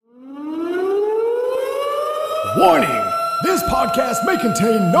Warning! This podcast may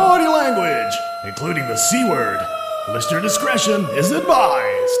contain naughty language, including the C word. Listener discretion is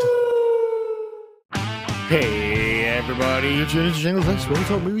advised. Hey everybody, you're tuning to Jingle Fest, where we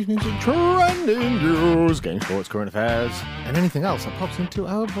talk movies, music, trending news, games, sports, current affairs, and anything else that pops into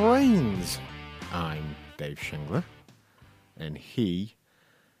our brains. I'm Dave Shingler, and he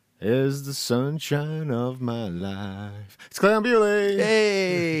is the sunshine of my life. It's Cleon Bewley.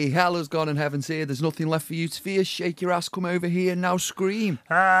 Hey, hell has gone and heaven's here. There's nothing left for you to fear. Shake your ass, come over here, now scream.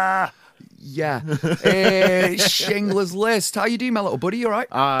 Ah! Yeah. Shingler's List. How you doing, my little buddy? You all right?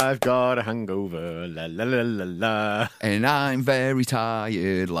 I've got a hangover, la la la la la. And I'm very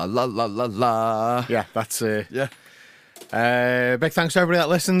tired, la la la la la. Yeah, that's Yeah. big thanks to everybody that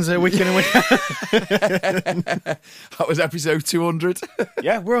listens week in and week out. That was episode 200.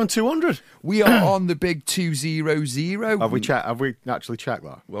 Yeah, we're on 200. We are on the big 200. Have we actually checked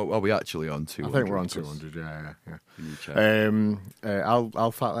that? Well, are we actually on 200? I think we're on 200. Yeah. Can you check?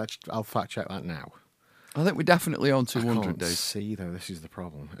 I'll fact check that now. I think we're definitely on 200, I can't Dave. see though. This is the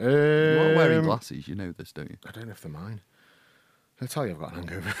problem. You are wearing glasses. You know this, don't you? I don't know if they're mine. I'll tell you, I've got a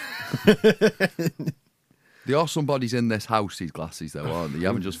hangover. There are some bodies in this house, these glasses, though, aren't they? You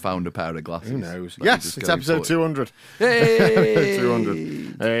haven't just found a pair of glasses. Who knows? Like Yes, just it's go episode for it. 200. Hey!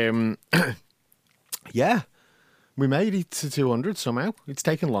 200. Yeah, we made it to 200 somehow. It's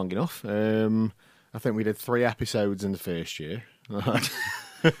taken long enough. I think we did 3 episodes in the first year.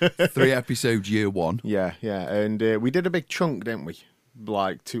 3 episodes, year 1. Yeah, and we did a big chunk, didn't we?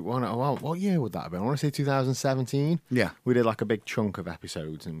 Like, what year would that have been? I want to say 2017. Yeah. We did like a big chunk of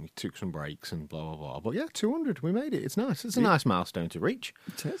episodes and we took some breaks and blah, blah, blah. But yeah, 200, we made it. It's nice. It's a nice milestone to reach.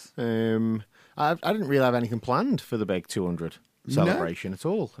 It is. I didn't really have anything planned for the big 200 celebration at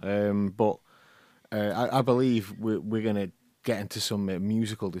all. But I believe we're going to get into some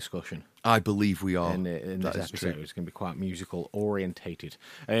musical discussion. I believe we are. In this That is episode, true. it's going to be quite musical orientated.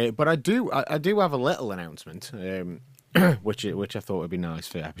 But I do have a little announcement, which I thought would be nice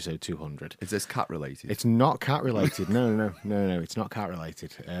for episode 200. Is this cat related? It's not cat related. No, it's not cat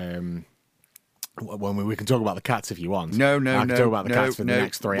related. When we can talk about the cats if you want. No. I can talk about the cats for the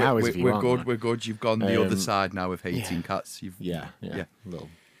next 3 hours if you want. We're good. We're good. You've gone the other Um, side now of hating cats. Yeah, Yeah. little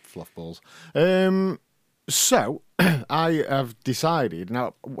fluff balls. So I have decided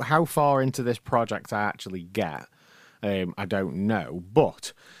now how far into this project I actually get. I don't know,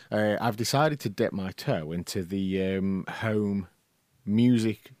 but I've decided to dip my toe into the home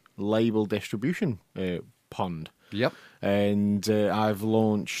music label distribution pond. Yep. And I've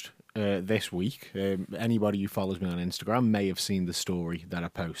launched this week. Anybody who follows me on Instagram may have seen the story that I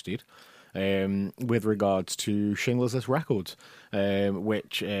posted with regards to Shingler's List Records,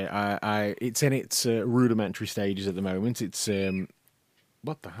 which it's in its rudimentary stages at the moment. It's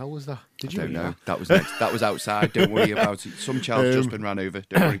what the hell was that? Did I you don't hear know. That was next. That was outside. Don't worry about it. Some child's just been ran over.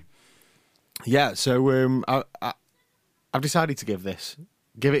 Don't worry. Yeah, so I've decided to give it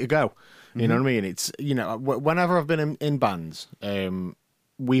a go. You know what I mean? It's, whenever I've been in bands,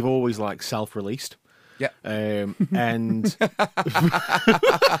 we've always like self-released. Yeah. And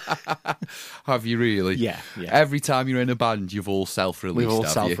Have you really? yeah. Every time you're in a band, you've all self-released. We've all have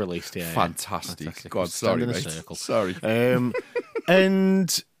you? self-released, yeah. Fantastic. Go on, Stand sorry, in a mate. circle. Sorry.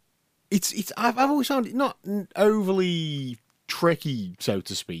 And I've always found it not overly tricky, so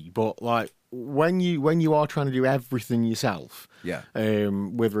to speak, but like when you are trying to do everything yourself, Yeah.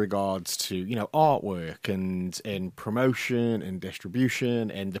 with regards to artwork and promotion and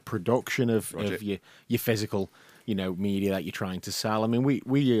distribution and the production of your physical media that you're trying to sell. I mean,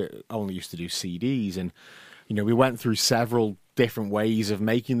 we only used to do CDs, and we went through several different ways of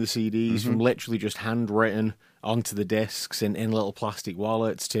making the CDs, from literally just handwritten onto the discs in little plastic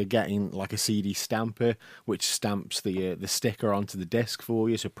wallets to getting like a CD stamper, which stamps the sticker onto the disc for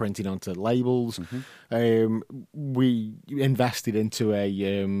you, so printing onto labels. We invested into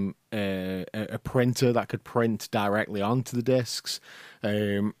a printer that could print directly onto the discs.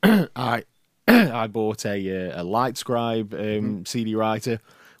 I bought a LightScribe CD writer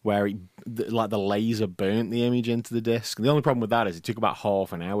where the laser burnt the image into the disc. And the only problem with that is it took about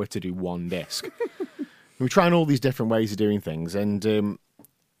half an hour to do one disc. We're trying all these different ways of doing things, and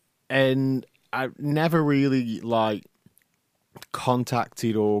I never really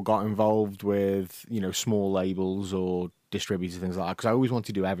contacted or got involved with small labels or distributors, things like that, because I always want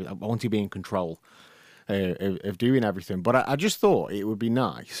to do everything. I want to be in control of doing everything. But I just thought it would be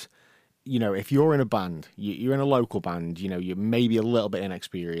nice, if you're in a band, you're in a local band, you're maybe a little bit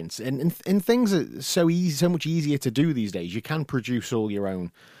inexperienced, and things are so much easier to do these days. You can produce all your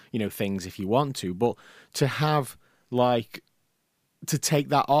own things if you want to, but to have to take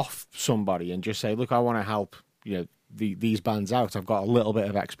that off somebody and just say, look, I want to help these bands out. I've got a little bit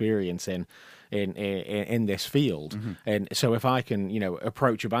of experience in this field, and so if I can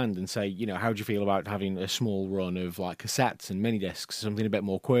approach a band and say, how do you feel about having a small run of like cassettes and mini discs, something a bit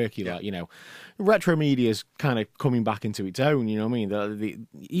more quirky, like retro media's kind of coming back into its own. You know what I mean?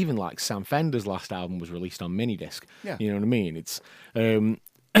 Even like Sam Fender's last album was released on mini disc. Yeah. You know what I mean? It's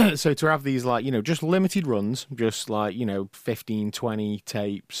so to have these like just limited runs, just like 15, 20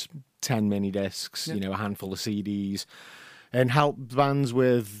 tapes, 10 mini discs, a handful of CDs, and help bands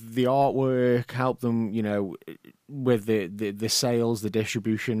with the artwork, help them, with the sales, the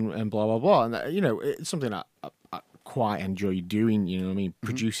distribution, and blah blah blah. And it's something I quite enjoy doing. You know what I mean?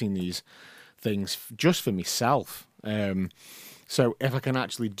 Producing these things just for myself. So if I can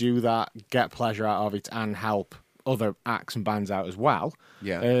actually do that, get pleasure out of it, and help other acts and bands out as well,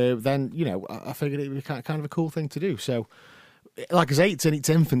 then I figured it would be kind of a cool thing to do. So, like I say, it's in its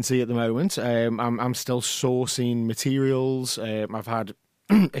infancy at the moment. I'm still sourcing materials. I've had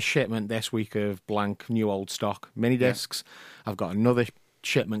a shipment this week of blank new old stock mini discs. I've got another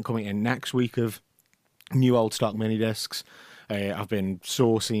shipment coming in next week of new old stock mini discs. I've been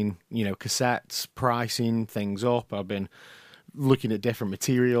sourcing, cassettes, pricing things up. I've been looking at different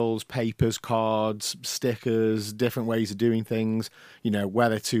materials, papers, cards, stickers, different ways of doing things,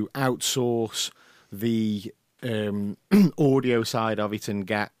 whether to outsource the audio side of it and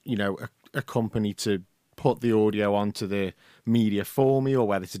get, a company to put the audio onto the media for me, or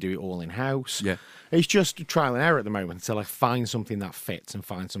whether to do it all in-house. Yeah. It's just trial and error at the moment until I find something that fits and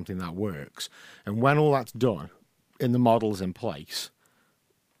find something that works. And when all that's done and the model's in place,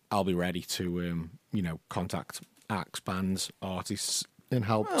 I'll be ready to, contact acts, bands, artists, and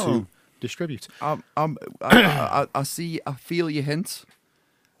help to distribute. I feel your hint.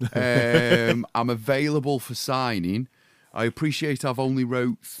 I'm available for signing. I appreciate I've only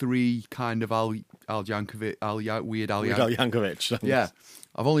wrote 3 kind of Weird Al Yankovic. Yeah.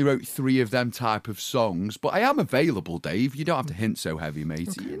 I've only wrote 3 of them type of songs, but I am available, Dave. You don't have to hint so heavy,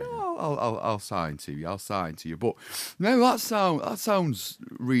 mate. Okay. I'll sign to you. I'll sign to you. But no, that sounds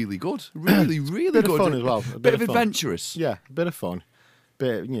really good. Really, really bit good. Of fun as well. A bit of adventurous. Yeah, a bit of fun.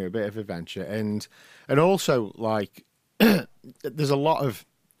 Bit of adventure, and also like there's a lot of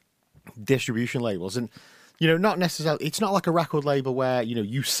distribution labels, and not necessarily. It's not like a record label where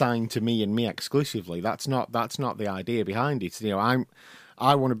you sign to me and me exclusively. That's not the idea behind it.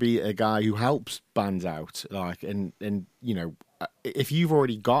 I want to be a guy who helps bands out, like, and if you've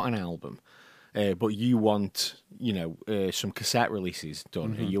already got an album, but you want some cassette releases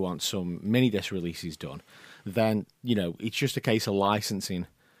done, or you want some mini disc releases done, then it's just a case of licensing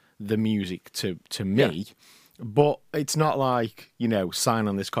the music to me. Yeah. But it's not like, sign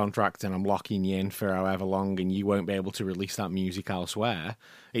on this contract and I'm locking you in for however long and you won't be able to release that music elsewhere.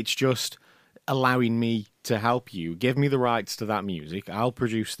 It's just allowing me to help you. Give me the rights to that music. I'll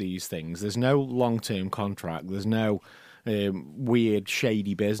produce these things. There's no long-term contract. There's no weird,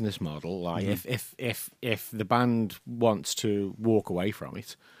 shady business model. Like if the band wants to walk away from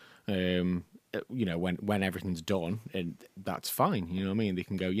it, when everything's done, and that's fine. You know what I mean? They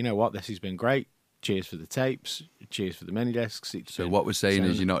can go, you know what, this has been great. Cheers for the tapes. Cheers for the mini discs. So what we're saying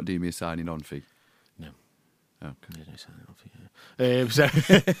is you're not doing me a signing on fee? No. Okay. There's no signing on fee.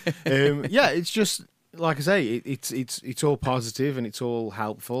 Yeah, it's just like I say, it's all positive and it's all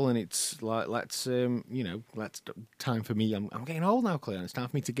helpful, and it's like let's time for me. I'm getting old now, Cleon. It's time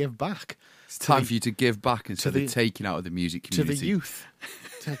for me to give back. It's time for you to give back instead of taking out of the music community. To the youth,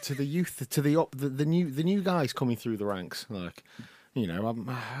 to the youth, to the new guys coming through the ranks, like. You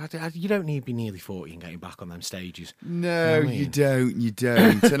don't need to be nearly 40 and getting back on them stages. No, you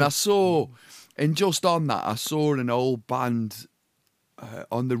don't. And I saw, and just on that, I saw an old band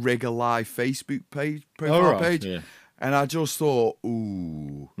on the Rigger Live Facebook profile page, yeah. And I just thought,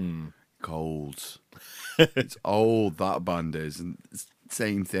 ooh, cold. It's old, that band is, and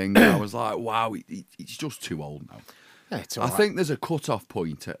same thing. I was like, wow, it's just too old now. Yeah, I think there's a cut-off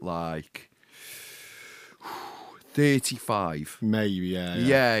point at like 35. Maybe,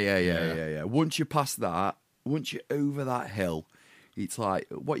 yeah. Once you're past that, once you're over that hill, it's like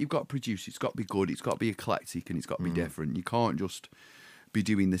what you've got to produce, it's got to be good, it's got to be eclectic, and it's got to be different. You can't just be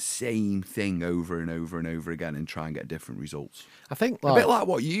doing the same thing over and over and over again and try and get different results. I think a bit like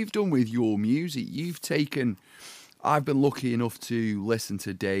what you've done with your music. I've been lucky enough to listen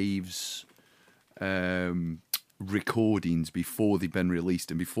to Dave's recordings before they've been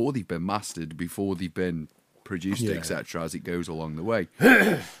released and before they've been mastered, before they've been produced, etc., as it goes along the way.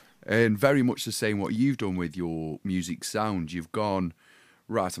 And very much the same what you've done with your music sound. You've gone,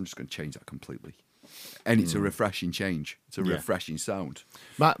 right, I'm just going to change that completely. And it's a refreshing change. It's a refreshing sound.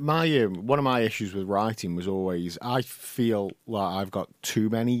 My one of my issues with writing was always I feel like I've got too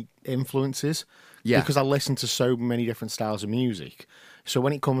many influences because I listen to so many different styles of music. So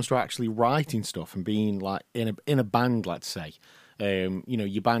when it comes to actually writing stuff and being like in a band, let's say,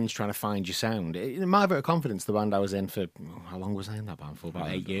 your band's trying to find your sound. In My Vote of Confidence, the band I was in for, how long was I in that band for? About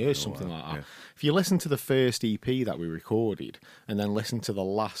 8 years, something like that. Yeah. If you listen to the first EP that we recorded and then listen to the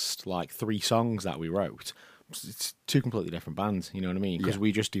last, 3 songs that we wrote, it's 2 completely different bands, you know what I mean? Because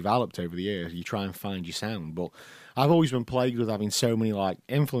we just developed over the years. You try and find your sound. But I've always been plagued with having so many,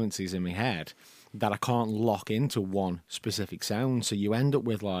 influences in my head that I can't lock into one specific sound. So you end up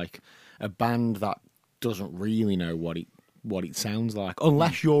with, a band that doesn't really know what it sounds like,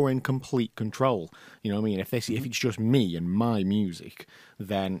 unless you're in complete control. You know what I mean? If it's just me and my music,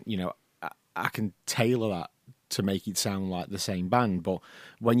 then I can tailor that to make it sound like the same band. But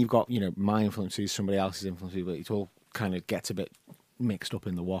when you've got my influences, somebody else's influences, it all kind of gets a bit mixed up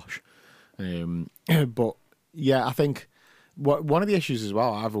in the wash. But yeah, I think one of the issues as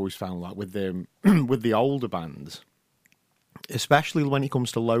well I've always found with the with the older bands, especially when it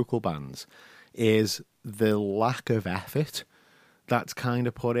comes to local bands, is the lack of effort that's kind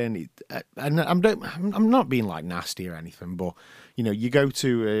of put in. And I'm not being nasty or anything, but you go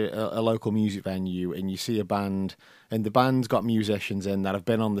to a local music venue and you see a band, and the band's got musicians in that have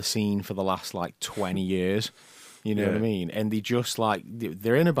been on the scene for the last 20 years. You know what I mean? And they just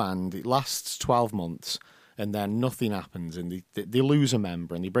they're in a band. It lasts 12 months. And then nothing happens, and they lose a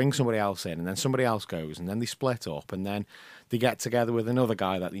member, and they bring somebody else in, and then somebody else goes, and then they split up, and then they get together with another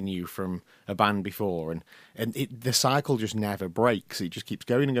guy that they knew from a band before, and the cycle just never breaks. It just keeps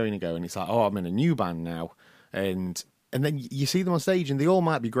going and going and going. It's like, oh, I'm in a new band now, and then you see them on stage, and they all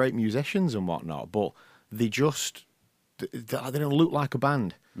might be great musicians and whatnot, but they don't look like a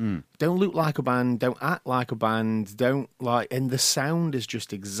band. Don't look like a band, don't act like a band, and the sound is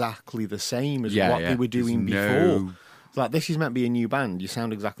just exactly the same as what they were doing before. It's this is meant to be a new band. You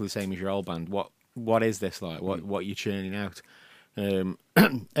sound exactly the same as your old band. What is this like? What are you churning out? And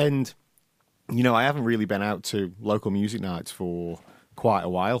I haven't really been out to local music nights for quite a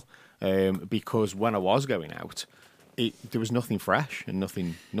while, because when I was going out, there was nothing fresh and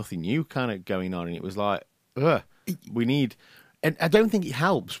nothing new kind of going on, and it was we need. And I don't think it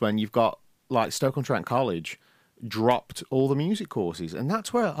helps when you've got Stoke-on-Trent College dropped all the music courses, and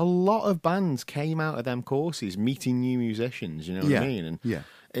that's where a lot of bands came out of them courses, meeting new musicians. You know what I mean?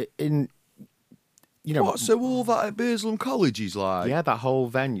 And so all that at Burslem College is that whole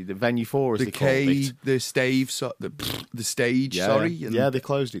venue, the Venue 4 as they called it, the stage. They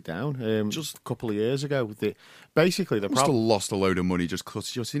closed it down just a couple of years ago. Basically, the must have lost a load of money just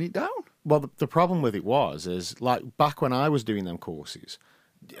because you're shutting it down. Well, the problem with it is back when I was doing them courses,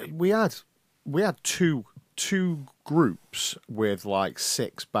 we had two groups with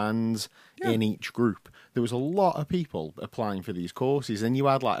 6 bands in each group. There was a lot of people applying for these courses, and you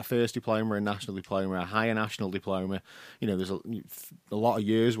had a first diploma, a national diploma, a higher national diploma. There's a lot of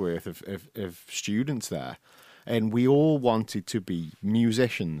years worth of students there. And we all wanted to be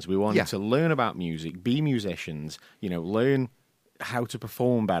musicians. We wanted to learn about music, be musicians, learn how to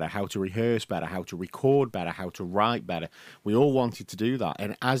perform better, how to rehearse better, how to record better, how to write better. We all wanted to do that.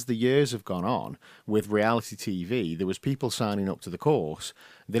 And as the years have gone on with reality TV, there was people signing up to the course.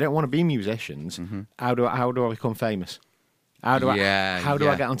 They don't want to be musicians. Mm-hmm. How do I become famous? How do I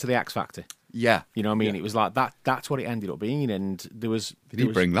get onto the X Factor? Yeah. You know what I mean? It was that's what it ended up being. And They need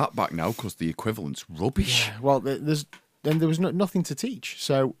to bring that back now because the equivalent's rubbish. Yeah, well, there was nothing to teach.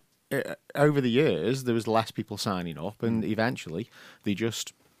 So over the years, there was less people signing up, and eventually they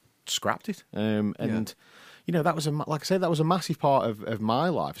just scrapped it. That was that was a massive part of my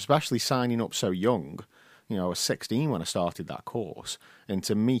life, especially signing up so young. I was 16 when I started that course, and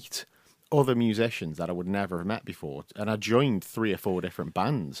to meet other musicians that I would never have met before. And I joined 3 or 4 different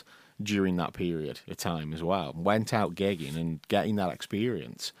bands during that period of time as well. Went out gigging and getting that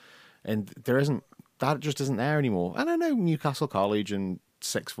experience. And that just isn't there anymore. And I know Newcastle College and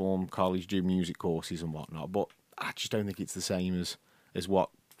Sixth Form College do music courses and whatnot, but I just don't think it's the same as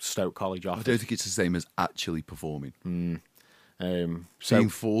what Stoke College offers. I don't think it's the same as actually performing. Being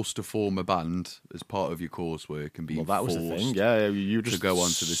forced to form a band as part of your coursework and being that was forced the thing. Yeah, you just to go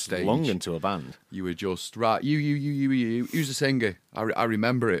onto the stage, slung into a band. You were just right. You. Who's the singer? I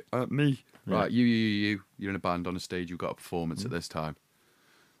remember it. Me. Yeah. Right. You. You're in a band on a stage. You've got a performance at this time,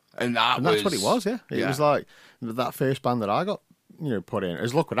 and that's what it was. Yeah, it was like that first band that I got. Put in,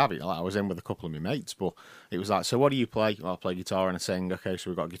 as luck would have it, I was in with a couple of my mates, but it was so what do you play? Well, I play guitar and I sing. Okay, so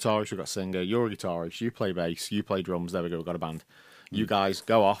we've got a guitarist, we've got a singer, you're a guitarist, you play bass, you play drums, there we go, we've got a band. You guys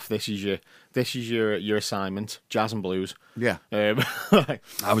go off. This is your assignment, jazz and blues. Yeah.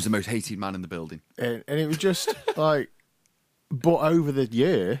 I was the most hated man in the building. And it was just like, but over the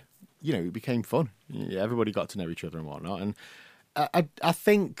year, it became fun. Everybody got to know each other and whatnot. And I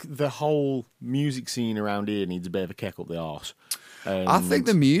think the whole music scene around here needs a bit of a kick up the arse. I think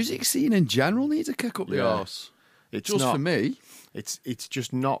the music scene in general needs a kick up the arse. It's just not, for me. It's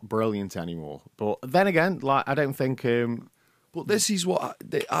just not brilliant anymore. But then again, like I don't think. But this is what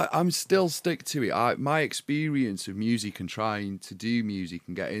I'm still stick to it. My experience of music and trying to do music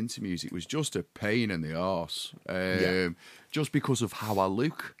and get into music was just a pain in the arse. Just because of how I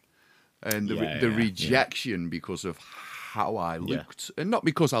look and the rejection because of how I looked, and not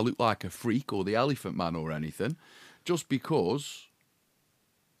because I looked like a freak or the Elephant Man or anything, just because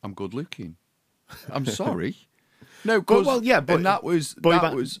I'm good looking. I'm sorry. No, but that was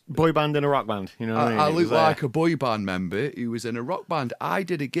boy band and a rock band. You know what I mean? I looked like a boy band member who was in a rock band. I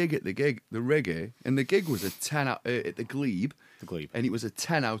did a gig at the Reggae, and the gig was a 10 out at the Glebe. And it was a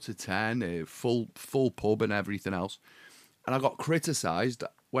 10 out of 10, full pub and everything else. And I got criticised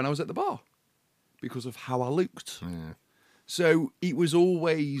when I was at the bar because of how I looked. Yeah. So it was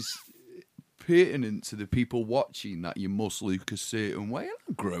always pertinent to the people watching that you must look a certain way. And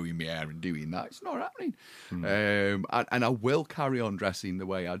I'm growing my hair and doing that. It's not happening. And I will carry on dressing the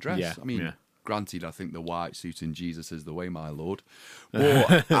way I dress. Yeah, I mean, granted, I think the white suit in Jesus is the way, my Lord.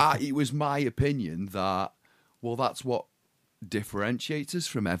 But it was my opinion that, well, that's what differentiates us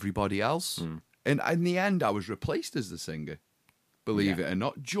from everybody else. And in the end, I was replaced as the singer. Believe it or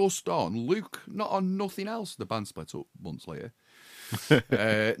not, just on Luke, not on nothing else. The band split up months later.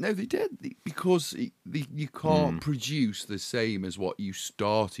 No, they did, because you can't produce the same as what you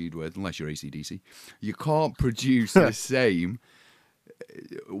started with, unless you're AC/DC. You can't produce the same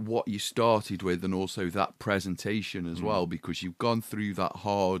what you started with, and also that presentation as well, because you've gone through that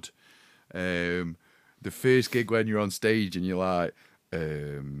hard. The first gig when you're on stage and you're like,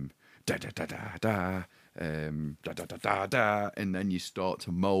 da da da da da. Da, da, da, da, da, and then you start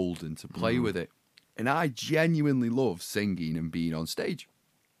to mould and to play with it. And I genuinely love singing and being on stage.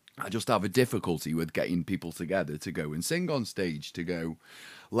 I just have a difficulty with getting people together to go and sing on stage, to go,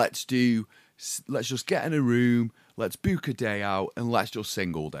 let's just get in a room, let's book a day out, and let's just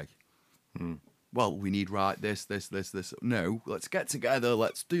sing all day. Well, we need this. No, let's get together,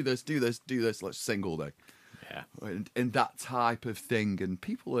 let's do this, let's sing all day. Yeah. And that type of thing. And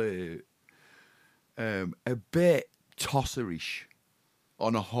people are a bit tosserish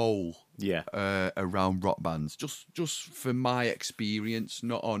on a whole, around rock bands. Just from my experience,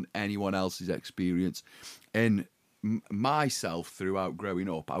 not on anyone else's experience. And myself, throughout growing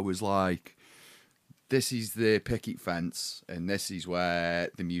up, I was like, this is the picket fence, and this is where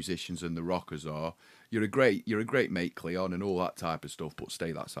the musicians and the rockers are. You're a great mate, Cleon, and all that type of stuff, but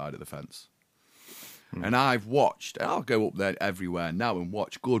stay that side of the fence. And I've watched, and I'll go up there everywhere now and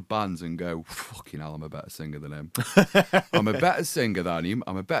watch good bands and go, fucking hell, I'm a better singer than him. I'm a better singer than him.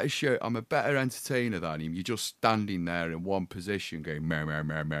 I'm a better entertainer than him. You're just standing there in one position going, meh, meh,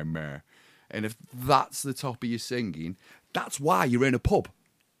 meh, meh, meh. And if that's the top of your singing, that's why you're in a pub.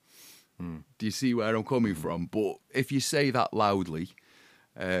 Do you see where I'm coming from? But if you say that loudly,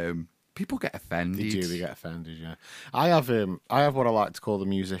 people get offended. They get offended, yeah. I have what I like to call the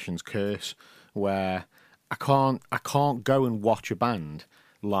musician's curse, where I can't go and watch a band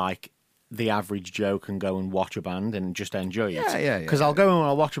like the average Joe can go and watch a band and just enjoy it. Yeah. Because I'll go and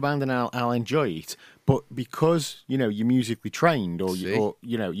I'll watch a band and I'll enjoy it, but because you're musically trained, or you'll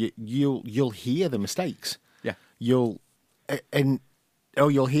hear the mistakes. Yeah. You'll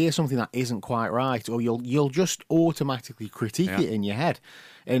hear something that isn't quite right, or you'll just automatically critique it in your head,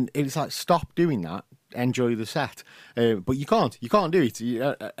 and it's like, stop doing that. Enjoy the set, but you can't do it,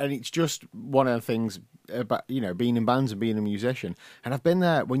 and it's just one of the things about being in bands and being a musician. And I've been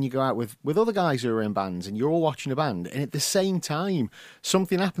there when you go out with other guys who are in bands, and you're all watching a band, and at the same time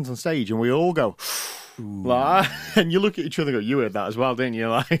something happens on stage, and we all go like, and you look at each other and go, you heard that as well, didn't you?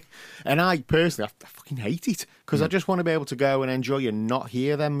 Like, and I personally, I fucking hate it, because I just want to be able to go and enjoy and not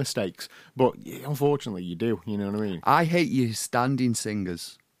hear them mistakes. But unfortunately, you do. You know what I mean? I hate you standing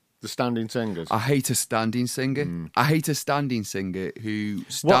singers. The standing singers. I hate a standing singer. I hate a standing singer who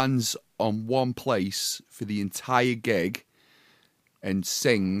stands on one place for the entire gig and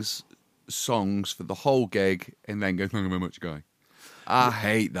sings songs for the whole gig and then goes, thank you very much, guy. I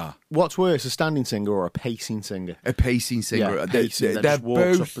hate that. What's worse, a standing singer or a pacing singer? A pacing singer. Yeah, they're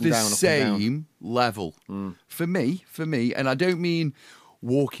both the same level. For me, and I don't mean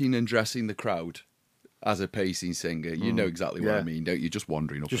walking and dressing the crowd. As a pacing singer, you know exactly what I mean, don't you? Just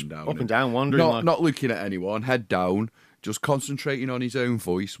wandering up and down. Up and down, wandering. Not looking at anyone, head down, just concentrating on his own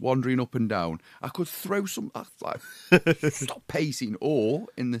voice, wandering up and down. I could throw some, like, stop pacing, or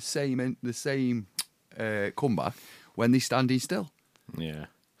in the same comeback when they're standing still. Yeah.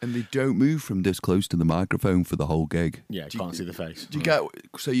 And they don't move from this close to the microphone for the whole gig. Yeah, can't see the face. Do you get,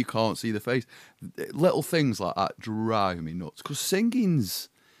 so you can't see the face? Little things like that drive me nuts. Because singing's,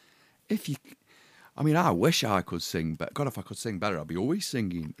 I wish I could sing, but God, if I could sing better, I'd be always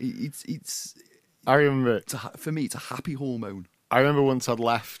singing. I remember, for me, it's a happy hormone. I remember once I'd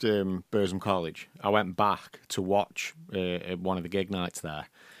left Bursum College, I went back to watch one of the gig nights there.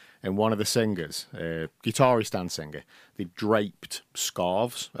 And one of the singers, guitar stand singer, they draped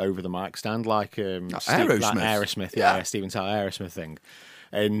scarves over the mic stand like Aerosmith, yeah, Steven Tyler Aerosmith thing.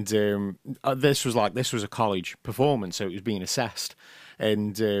 And this was a college performance, so it was being assessed.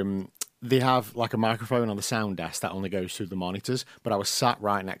 And they have like a microphone on the sound desk that only goes through the monitors, but I was sat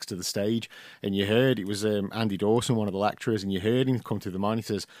right next to the stage, and you heard, it was Andy Dawson, one of the lecturers, and you heard him come through the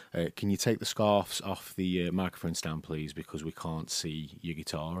monitors, can you take the scarves off the microphone stand, please, because we can't see your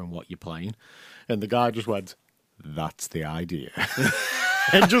guitar and what you're playing. And the guy just went, that's the idea.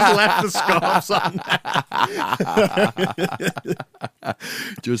 And just left the scarves on there.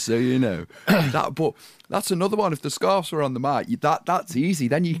 Just so you know. But that's another one. If the scarves were on the mic, that's easy.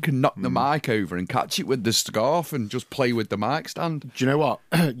 Then you can knock the mic over and catch it with the scarf and just play with the mic stand. Do you know what?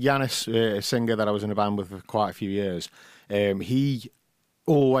 Yanis, a singer that I was in a band with for quite a few years, he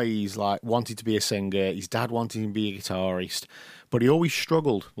always wanted to be a singer. His dad wanted him to be a guitarist. But he always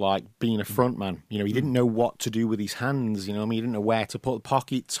struggled, being a front man. He didn't know what to do with his hands. He didn't know where to put the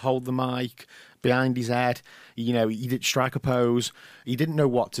pockets, hold the mic behind his head. He didn't strike a pose. He didn't know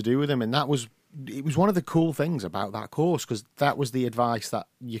what to do with them. And it was one of the cool things about that course, because that was the advice that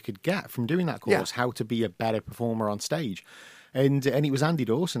you could get from doing that course, how to be a better performer on stage. And it was Andy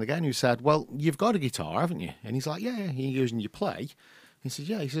Dawson again who said, well, you've got a guitar, haven't you? And he's like, yeah. He goes, and you play? He says,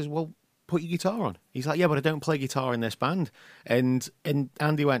 yeah. He says, well, put your guitar on. He's like, yeah, but I don't play guitar in this band. And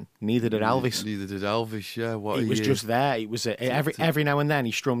Andy went, neither did Elvis. Neither did Elvis, yeah. It was just there. It was every now and then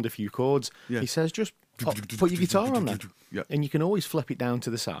he strummed a few chords. Yeah. He says, just put your guitar on there. Yeah. And you can always flip it down to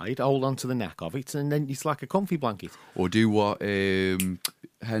the side, hold on to the neck of it, and then it's like a comfy blanket. Or do what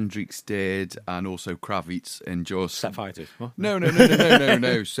Hendrix did, and also Kravitz, and just... Set fire to. What? No. So an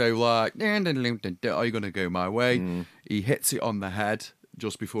Are You Gonna Go My Way? He hits it on the head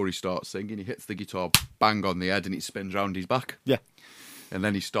just before he starts singing. He hits the guitar bang on the head and it spins round his back. Yeah. And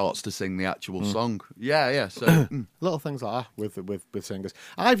then he starts to sing the actual song. Yeah. So little things like that with singers.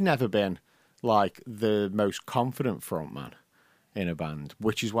 I've never been the most confident frontman in a band,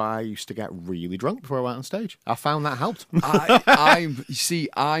 which is why I used to get really drunk before I went on stage. I found that helped.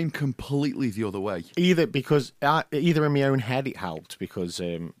 I'm completely the other way. Either in my own head it helped because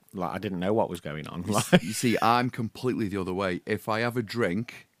I didn't know what was going on. You see, I'm completely the other way. If I have a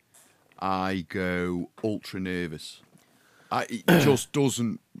drink, I go ultra nervous. It just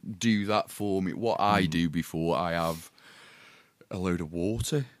doesn't do that for me. What I do before I have a load of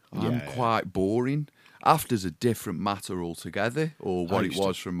water, I'm quite boring. After's a different matter altogether, or what it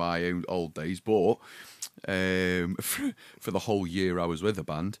was from my own old days. But for the whole year I was with a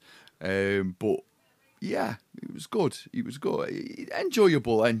band, but yeah, it was good. It was good,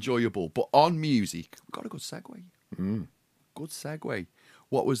 enjoyable. But on music, we've got a good segue. Good segue.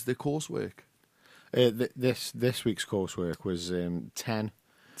 What was the coursework? This week's coursework was 10.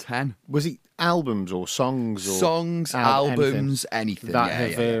 10. Was it albums or songs? Or songs, albums, anything that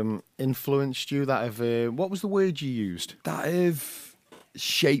have influenced you? That have what was the word you used? That have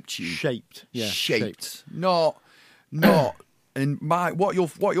shaped you. Shaped. Not. And what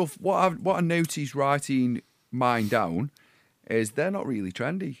I noticed writing mine down is they're not really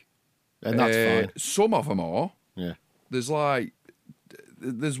trendy, and that's fine. Some of them are. Yeah. There's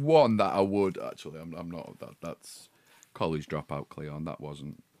one that I would actually. I'm not. That's College Dropout, Cleon. That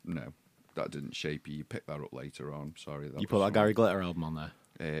wasn't. No, that didn't shape you. You picked that up later on. Sorry. You put that Gary Glitter album on there?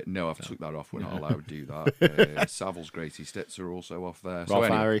 No, I've took that off. We're not allowed to do that. Savills Greatest Hits are also off there. Rolf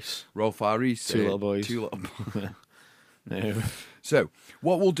Harris. Two Little Boys. So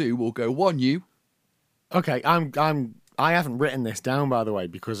what we'll do, we'll go one you. Okay, I haven't written this down, by the way,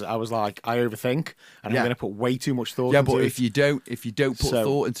 because I was like, I overthink, and I'm going to put way too much thought into it. Yeah, but if you don't put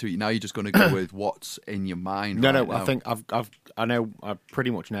thought into it, now you're just going to go with what's in your mind. No, now. I think I pretty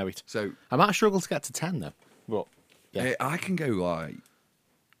much know it. So I might struggle to get to 10 though. But yeah, I can go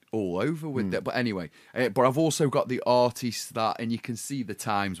all over with it. But anyway, but I've also got the artists that, and you can see the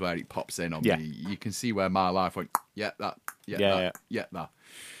times where it pops in on me. You can see where my life went. That.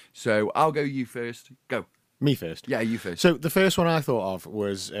 So I'll go you first. Go. Me first. Yeah, you first. So the first one I thought of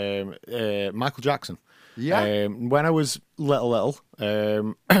was Michael Jackson. Yeah. When I was little,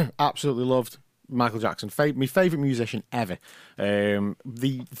 absolutely loved Michael Jackson. My favourite musician ever.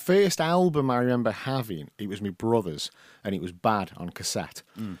 The first album I remember having, it was my brother's, and it was Bad on cassette.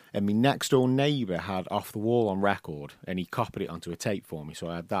 And my next door neighbour had Off the Wall on record, and he copied it onto a tape for me, so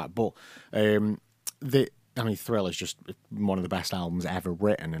I had that. But Thriller's just one of the best albums ever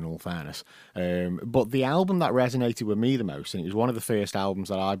written, in all fairness. But the album that resonated with me the most, and it was one of the first albums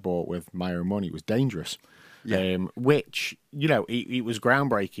that I bought with my own money, was Dangerous. Yeah. Which, it was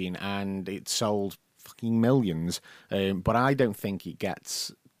groundbreaking and it sold fucking millions. But I don't think it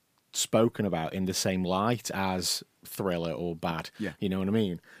gets spoken about in the same light as Thriller or Bad. Yeah. You know what I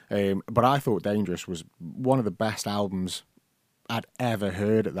mean? But I thought Dangerous was one of the best albums I'd ever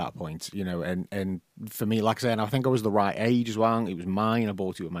heard at that point, and for me, like I said, I think I was the right age as well. It was mine. I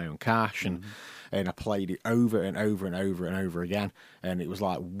bought it with my own cash, and I played it over and over and over and over again. And it was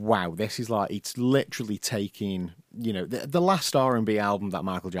like, wow, this is like, it's literally taking, the last R&B album that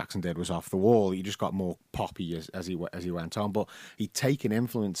Michael Jackson did was Off the Wall. He just got more poppy as he went on, but he'd taken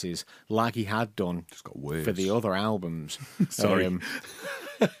influences like he had done just got worse for the other albums. Sorry.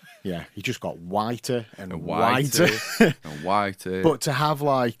 Yeah, he just got whiter and whiter and whiter. But to have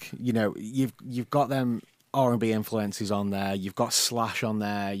you've got them R&B influences on there. You've got Slash on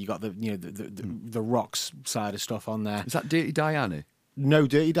there. You got the rocks side of stuff on there. Is that Dirty Diana? No,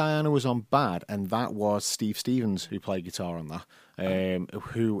 Dirty Diana was on Bad, and that was Steve Stevens who played guitar on that.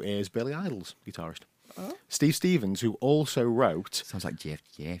 Who is Billy Idol's guitarist? Oh. Steve Stevens, who also wrote. Sounds like Jeff.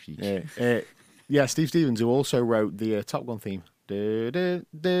 Yeah, Steve Stevens, who also wrote the Top Gun theme. Yeah,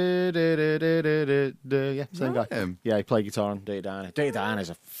 same guy. Yeah, he played guitar on Dirty Diana. Dirty Diana is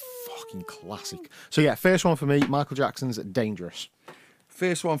a fucking classic. So yeah, first one for me, Michael Jackson's Dangerous.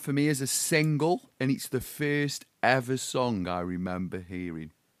 First one for me is a single, and it's the first ever song I remember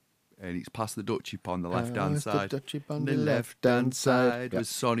hearing. And it's Pass the Dutchie on the left-hand side. The Dutchie on the left-hand side. Was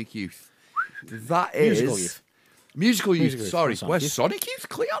Sonic Youth. That is... Musical Youth, sorry. Where's Sonic Youth,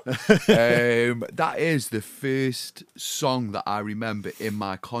 Cleon? That is the first song that I remember in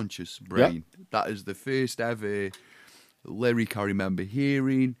my conscious brain. Yep. That is the first ever lyric I remember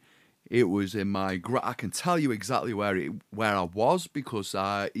hearing. It was in my... I can tell you exactly where I was because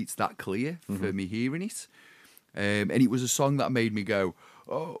it's that clear for me hearing it. And it was a song that made me go,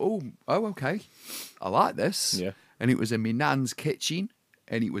 oh, okay. I like this. Yeah. And it was in my nan's kitchen,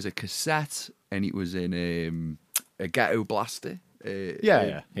 and it was a cassette, and it was in... a ghetto blaster.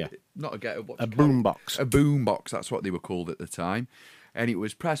 Yeah. Not a ghetto box. A boombox. A boombox, that's what they were called at the time. And it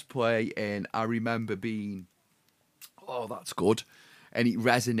was press play, and I remember being, oh, that's good. And it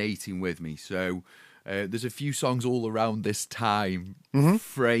resonating with me. So there's a few songs all around this time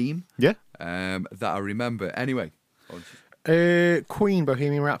frame that I remember. Anyway. Queen,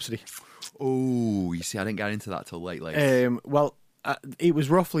 Bohemian Rhapsody. Oh, you see, I didn't get into that till late. Well, it was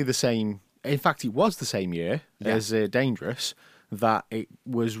roughly the same. In fact, it was the same year as Dangerous that it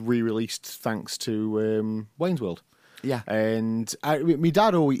was re-released thanks to Wayne's World. Yeah. And my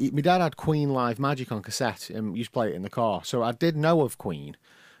dad had Queen Live Magic on cassette and used to play it in the car. So I did know of Queen.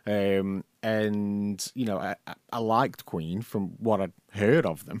 And, I liked Queen from what I'd heard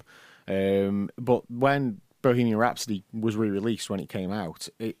of them. But when Bohemian Rhapsody was re-released when it came out,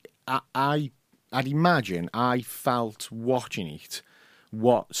 I'd imagine I felt watching it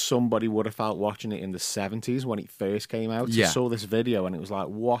what somebody would have felt watching it in the 70s when it first came out. Yeah. I saw this video and it was like,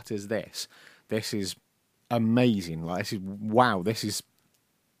 what is this? This is amazing. Like, this is, wow, this is,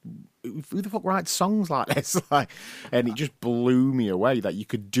 who the fuck writes songs like this? And it just blew me away that you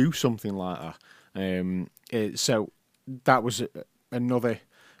could do something like that. So that was another,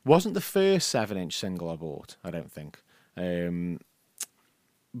 wasn't the first 7-inch single I bought, I don't think.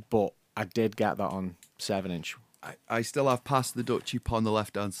 But I did get that on 7-inch. I still have Pass the Dutchie on the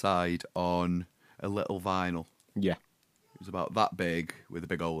left-hand side on a little vinyl. Yeah. It was about that big with a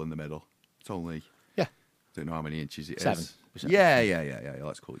big hole in the middle. It's only... Yeah. I don't know how many inches it is. 7. Yeah.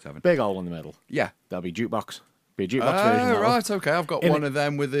 Let's call it 7. Big hole in the middle. Yeah. That'll be jukebox. Be a jukebox version. Right, okay. I've got one of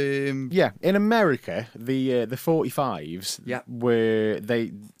them with... Yeah. In America, the 45s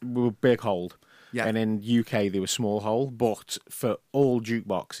were big hole. Yeah. And in UK, they were small hole. But for all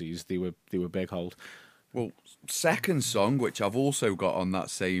jukeboxes, they were big hole. Well, second song, which I've also got on that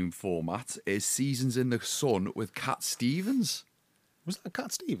same format, is Seasons in the Sun with Cat Stevens. Was that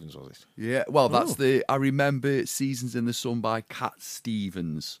Cat Stevens, was it? Yeah, well, that's I remember Seasons in the Sun by Cat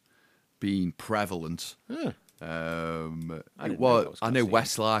Stevens being prevalent. Yeah. I know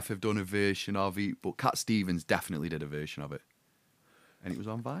Westlife have done a version of it, but Cat Stevens definitely did a version of it. And it was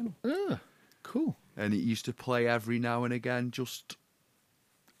on vinyl. Yeah. Cool. And it used to play every now and again,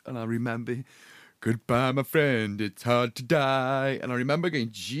 and I remember, goodbye, my friend, it's hard to die. And I remember going,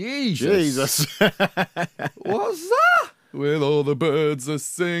 Jesus. What's that? With all the birds are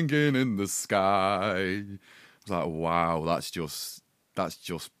singing in the sky. I was like, wow, that's just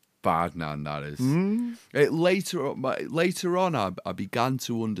bad, Nan, that is. Later on, I began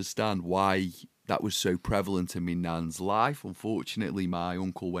to understand why that was so prevalent in my Nan's life. Unfortunately, my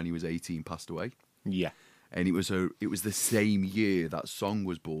uncle, when he was 18, passed away. Yeah. And it was the same year that song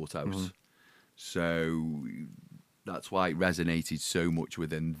was brought out. So that's why it resonated so much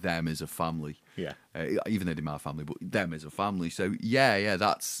within them as a family. Yeah. Even though they're my family, but them as a family. So yeah,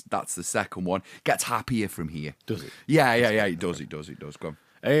 that's the second one. Gets happier from here. Does it? Yeah, it does. Go on.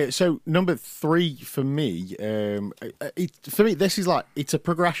 So number 3 for me, this is like, it's a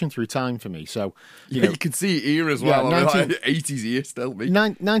progression through time for me. So you can see it here as well. 80s here still. Me.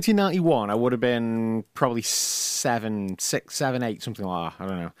 1991, I would have been probably 7, 8, something like that. I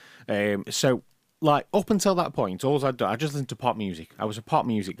don't know. So like up until that point, all I'd done, I just listened to pop music. I was a pop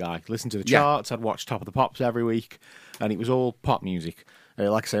music guy. Listened to the charts. I'd watch Top of the Pops every week, and it was all pop music.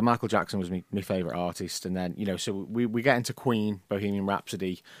 Like I say, Michael Jackson was my favourite artist, and then so we get into Queen, Bohemian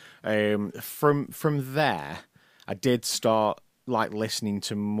Rhapsody. From there, I did start like listening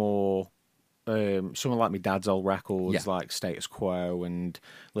to more some of like my dad's old records, like Status Quo, and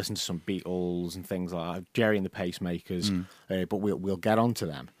listen to some Beatles and things like that. Jerry and the Pacemakers, but we'll get onto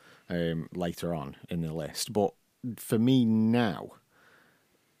them later on in the list. But for me now,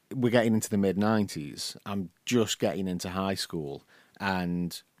 we're getting into the mid-90s. I'm just getting into high school.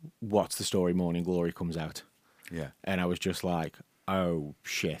 And What's the Story? Morning Glory comes out. Yeah. And I was just like, oh,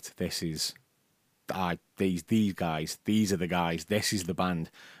 shit, this is... these guys, these are the guys, this is the band.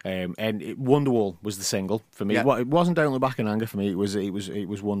 And Wonderwall was the single for me. Yeah. It wasn't Don't Look Back in Anger for me, it was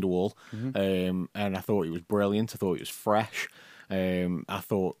Wonderwall. And I thought it was brilliant, I thought it was fresh. I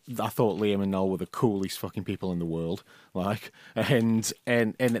thought Liam and Noel were the coolest fucking people in the world. Like, and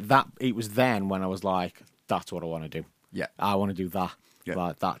that, it was then when I was like, that's what I want to do. Yeah, I want to do that. Yeah.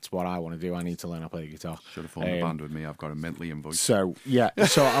 Like, that's what I want to do. I need to learn how to play the guitar. Should have formed a band with me. I've got a mint Liam voice. So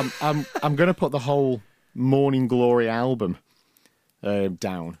I'm going to put the whole Morning Glory album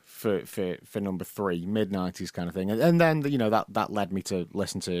down for number 3, mid-90s kind of thing, and then that led me to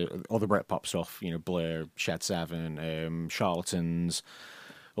listen to other Britpop stuff. Blur, Shed 7, Charlatans,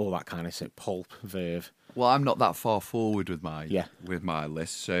 all that kind of shit. Pulp, Verve. Well, I'm not that far forward with my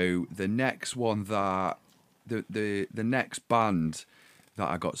list. So the next one that. The next band that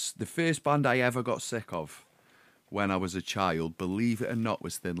I got, the first band I ever got sick of when I was a child, believe it or not,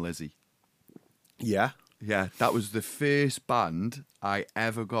 was Thin Lizzy. Yeah? Yeah, that was the first band I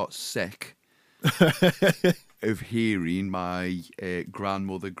ever got sick of hearing my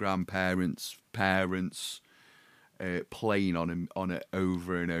grandmother, grandparents, parents playing on it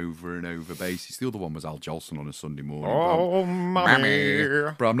over and over and over basis. The other one was Al Jolson on a Sunday morning. Oh,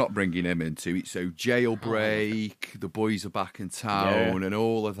 mammy. But I'm not bringing him into it. So Jailbreak, The Boys Are Back in Town, and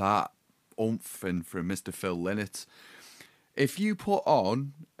all of that oomph and from Mr. Phil Lynott. If you put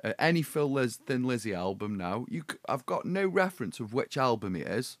on any Thin Lizzy album now, I've got no reference of which album it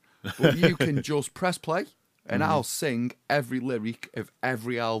is, but you can just press play and I'll sing every lyric of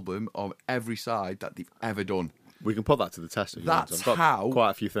every album on every side that they've ever done. We can put that to the test. That's how quite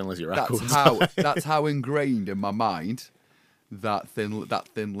a few Thin Lizzy records. That's how ingrained in my mind that Thin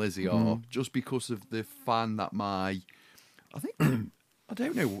Lizzy are, just because of the fan that I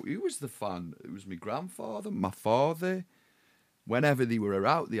don't know who was the fan. It was my grandfather, my father. Whenever they were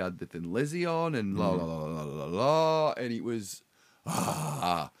out, they had the Thin Lizzy on and la la la la la la, and it was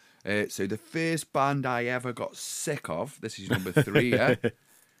so the first band I ever got sick of. This is number 3. Yeah.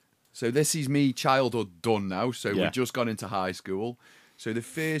 So this is me childhood done now, so we've just gone into high school. So the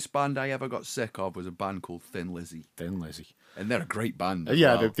first band I ever got sick of was a band called Thin Lizzy. Thin Lizzy. And they're a great band.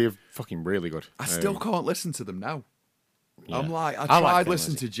 They're fucking really good. I still can't listen to them now. Yeah. I'm like, I tried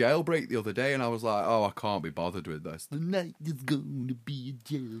listening to Jailbreak the other day and I was like, oh, I can't be bothered with this. The night is going to be a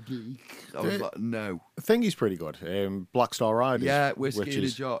jailbreak. I was like, no. The thing is pretty good. Black Star Riders. Yeah, Whiskey in a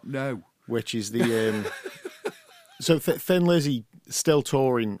Jar. No. Which is the... So Thin Lizzy still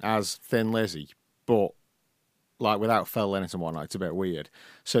touring as Thin Lizzy, but like without Phil Lynott and whatnot, it's a bit weird.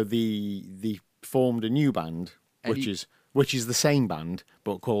 So they formed a new band, which is the same band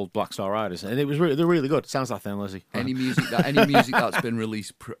but called Black Star Riders, and they're really good. Sounds like Thin Lizzy. Any music that's been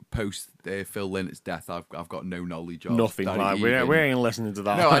released post Phil Lynott's death, I've got no knowledge of. Nothing. Like, we ain't listening to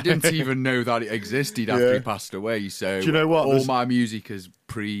that. No, I didn't even know that it existed after he passed away. So do you know what? All my music is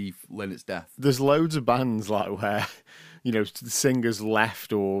pre Lynott's death. There's loads of bands like where the singer's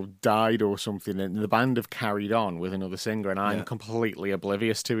left or died or something, and the band have carried on with another singer, and I'm completely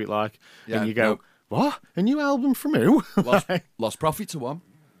oblivious to it. Like, and you go, "What? A new album from who?" Lost Prophets are one.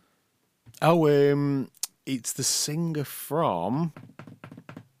 Oh, it's the singer from.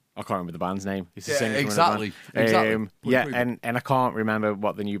 I can't remember the band's name. It's the singer exactly. From exactly. And I can't remember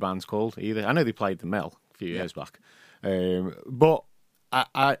what the new band's called either. I know they played the Mill a few years back, but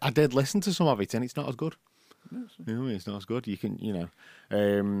I did listen to some of it, and it's not as good. No, it's not as good. You can, he had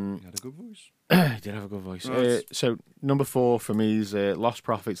a good voice. He did have a good voice. Right. So number 4 for me is Lost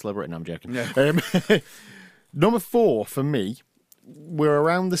Prophets, Liberating. I'm joking. Yeah. Number 4 for me, we're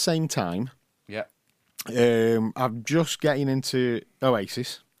around the same time. Yeah. I'm just getting into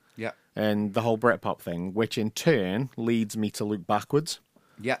Oasis. Yeah. And the whole Britpop thing, which in turn leads me to look backwards.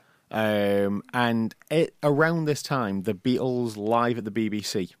 Yeah. And around this time, the Beatles live at the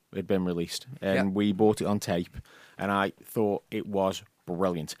BBC had been released, and we bought it on tape, and I thought it was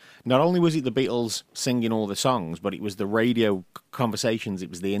brilliant. Not only was it the Beatles singing all the songs, but it was the radio conversations, it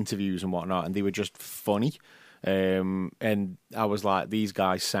was the interviews and whatnot, and they were just funny. And I was like, these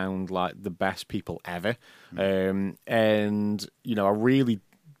guys sound like the best people ever. And, I really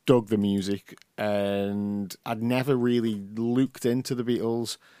dug the music, and I'd never really looked into the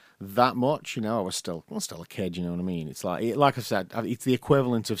Beatles that much. I was still a kid, you know what I mean? It's like I said, it's the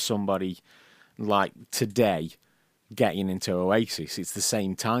equivalent of somebody like today getting into Oasis. It's the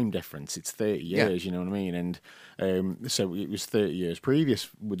same time difference. It's 30 years, you know what I mean? And so it was 30 years previous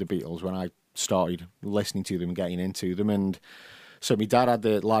with the Beatles when I started listening to them and getting into them. And so my dad had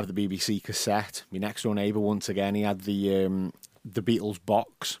the Live at the BBC cassette. My next door neighbour, once again, he had the Beatles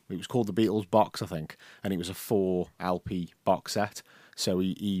box. It was called the Beatles box, I think, and it was a 4 LP box set. So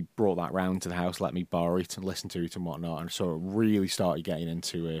he brought that round to the house, let me borrow it and listen to it and whatnot, and so it really started getting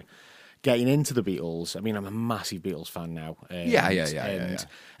into the Beatles. I mean, I'm a massive Beatles fan now. And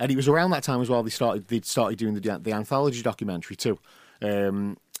it was around that time as well they'd started doing the anthology documentary too.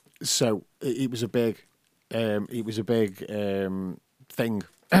 So it was a big thing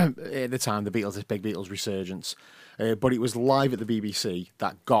at the time. The Beatles, this big Beatles resurgence, but it was live at the BBC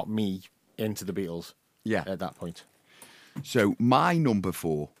that got me into the Beatles. Yeah, at that point. So my number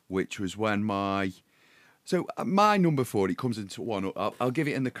 4, which was when my number 4, it comes into one. I'll give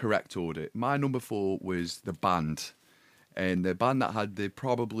it in the correct order. My number 4 was the band, and the band that had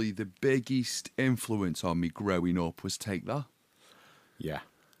probably the biggest influence on me growing up was Take That. Yeah,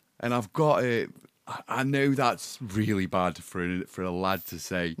 and I've got it. I know that's really bad for a lad to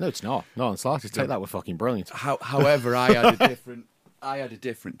say. No, it's not. No, it's not. Take That were fucking brilliant. However, I had a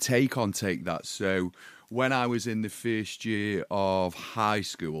different take on Take That. So when I was in the first year of high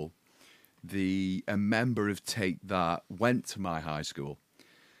school, a member of Take That went to my high school.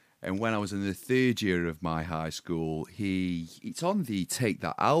 And when I was in the 3rd year of my high school, it's on the Take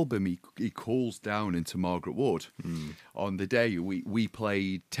That album, he calls down into Margaret Wood. On the day we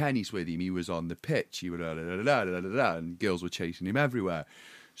played tennis with him, he was on the pitch, he would and girls were chasing him everywhere.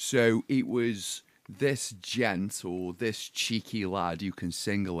 So it was this gent or this cheeky lad who can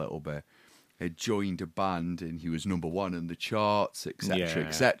sing a little bit had joined a band, and he was number 1 in the charts, etc.,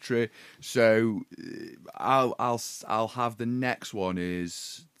 etc. So I'll have the next one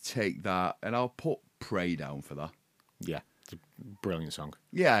is Take That, and I'll put Pray down for that. Yeah, it's a brilliant song.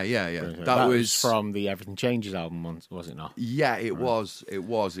 Yeah. That was from the Everything Changes album, was it not? Yeah, it was. It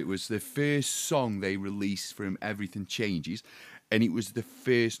was the first song they released from Everything Changes, and it was the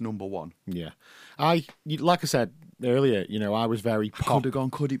first number 1. Yeah, like I said earlier, I was very pop. Could have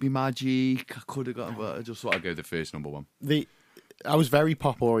gone, Could It Be Magic? I could have gone, but I just thought I'd go the first number 1. I was very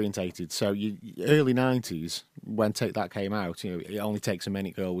pop orientated. So early 90s, when Take That came out, It Only Takes a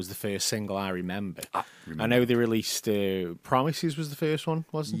Minute Girl was the first single I remember. I know they released Promises was the first one,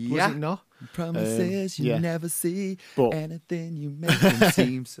 was it not? Promises you never see, but anything you make them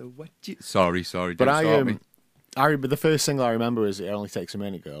seem. So what you... Sorry, but I remember the first single I remember was It Only Takes a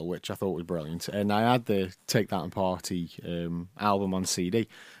Minute Girl, which I thought was brilliant. And I had the Take That and Party album on CD.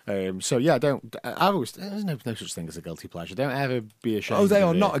 So yeah, there's no such thing as a guilty pleasure. Don't ever be ashamed. Oh, they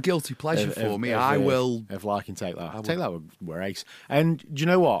are not a guilty pleasure for me. I will of liking Take That. Take That were ace. And do you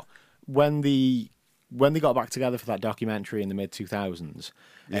know what? When they got back together for that documentary in the mid 2000s,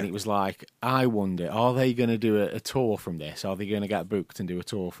 and it was like, I wonder, are they going to do a tour from this? Are they going to get booked and do a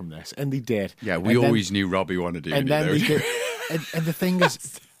tour from this? And they did. Yeah, we always knew Robbie wanted to do it. And then they did. And the thing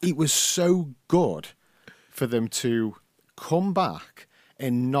is, it was so good for them to come back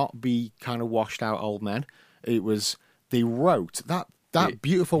and not be kind of washed out old men. It was, they wrote that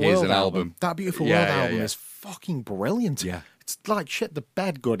Beautiful World album. That Beautiful World album is fucking brilliant. Yeah. it's like shit the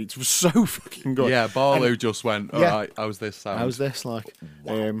bed good. It's so fucking good. Yeah, Barlow just went, all right, how's this sound? How's this like?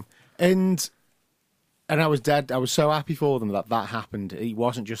 Wow. And I was dead. I was so happy for them that happened. It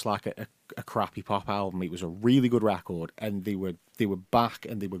wasn't just like a crappy pop album. It was a really good record, and they were back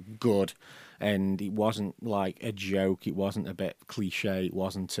and they were good. And it wasn't like a joke. It wasn't a bit cliche. It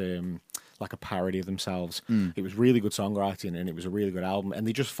wasn't like a parody of themselves. It was really good songwriting, and it was a really good album. And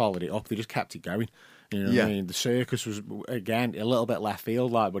they just followed it up. They just kept it going. You know what I mean? The Circus was, again, a little bit left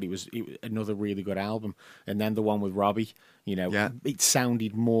field, like, but it was another really good album. And then the one with Robbie, it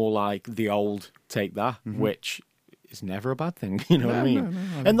sounded more like the old Take That, which is never a bad thing. You know what I mean?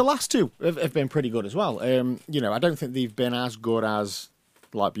 No. And the last two have been pretty good as well. I don't think they've been as good as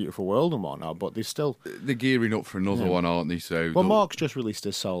like Beautiful World and whatnot, but they're gearing up for another one, aren't they? So Mark's just released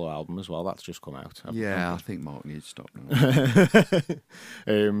his solo album as well. That's just come out. I think Mark needs to stop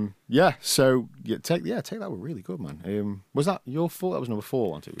now. So take that were really good, man. Was that your 4? That was number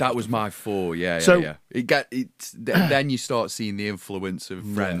 4, wasn't it? That was my 4. Yeah. Then you start seeing the influence of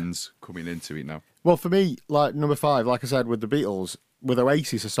Friends coming into it now. Well, for me, like number 5, like I said with the Beatles, with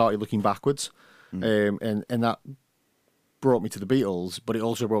Oasis, I started looking backwards, and that brought me to the Beatles, but it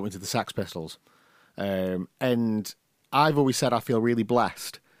also brought me to the Sex Pistols. And I've always said I feel really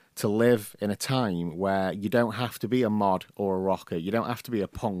blessed to live in a time where you don't have to be a mod or a rocker. You don't have to be a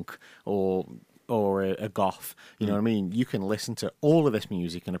punk or a goth. You know what I mean? You can listen to all of this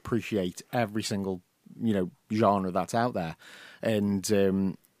music and appreciate every single, genre that's out there.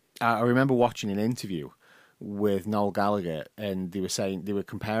 And I remember watching an interview with Noel Gallagher, and they were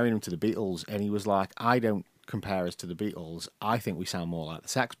comparing him to the Beatles, and he was like, I don't compare us to the Beatles. I think we sound more like the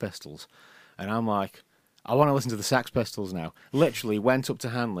Sex Pistols. And I'm like, I want to listen to the Sex Pistols now. Literally went up to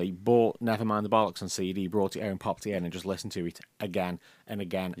Hanley, bought Nevermind the Bollocks on CD, brought it here and popped it in and just listened to it again and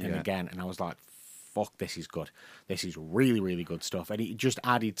again and again. And I was like, fuck, this is good. This is really, really good stuff. And it just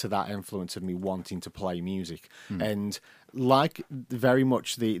added to that influence of me wanting to play music. And like very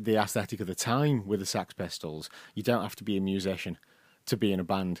much the aesthetic of the time with the Sex Pistols, you don't have to be a musician to be in a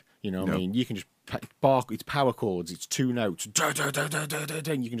band. You know what I mean? You can just bark, it's power chords, it's 2 notes,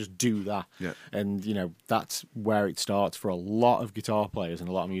 and you can just do that. Yeah. And, that's where it starts for a lot of guitar players and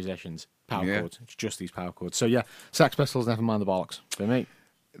a lot of musicians. Power chords. It's just these power chords. So, Sex Pistols, Nevermind the Bollocks for me.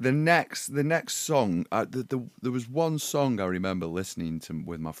 The next song, there was one song I remember listening to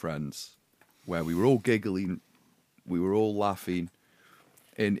with my friends where we were all giggling, we were all laughing,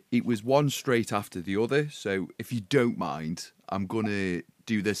 and it was one straight after the other. So if you don't mind, I'm going to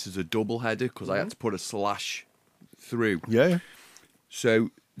do this as a double header because I had to put a slash through. Yeah.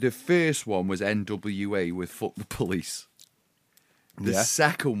 So the first one was NWA with Fuck the Police. The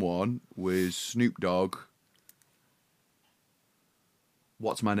second one was Snoop Dogg.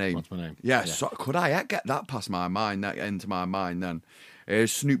 What's My Name? What's My Name? Yeah. So could I get that past my mind, that into my mind then?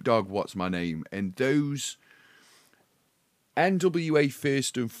 Snoop Dogg, What's My Name? And those... NWA,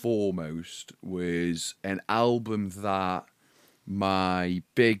 first and foremost, was an album that my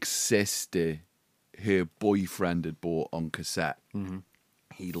big sister, her boyfriend, had bought on cassette.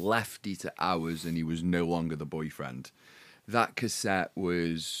 He left it at ours and he was no longer the boyfriend. That cassette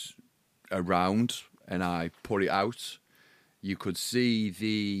was around and I put it out. You could see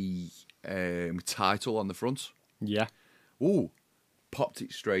the title on the front. Yeah. Ooh, popped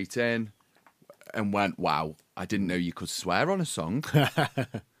it straight in and went, wow, I didn't know you could swear on a song.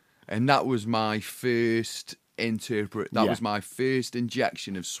 And that was my first was my first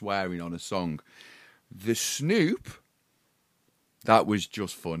injection of swearing on a song. The Snoop, that was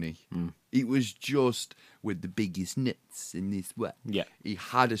just funny. It was just with the biggest nuts in this way. Yeah. He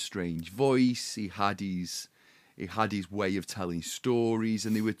had a strange voice. He had his way of telling stories,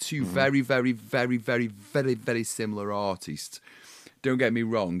 and they were two very, very, very, very, very, very similar artists. Don't get me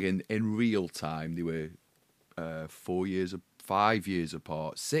wrong, in real time, they were 5 years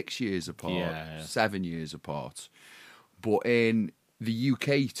apart, 6 years apart, 7 years apart. But in the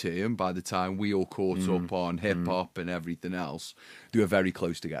UK term, by the time we all caught up on hip-hop and everything else, they were very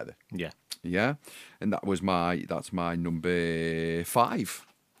close together. Yeah. Yeah? And that's my number 5.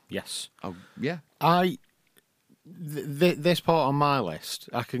 Yes. Oh, yeah. This part on my list,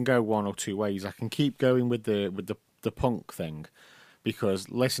 I can go one or two ways. I can keep going with the punk thing, because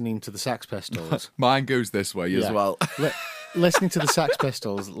listening to the Sex Pistols... Mine goes this way as well. Listening to the Sex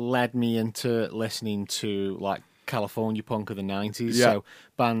Pistols led me into listening to, like, California punk of the 90s. Yeah. So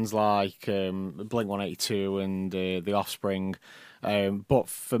bands like Blink-182 and The Offspring. But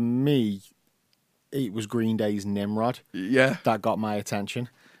for me, it was Green Day's Nimrod. Yeah. That got my attention.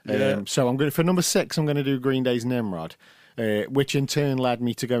 Yeah. So for number 6, I'm going to do Green Day's Nimrod. which in turn led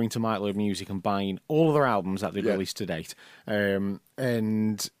me to going to Mike Love Music and buying all of their albums that they've released to date.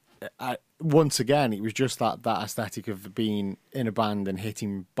 Once again, it was just that aesthetic of being in a band and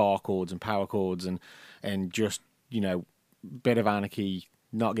hitting bar chords and power chords and just, bit of anarchy,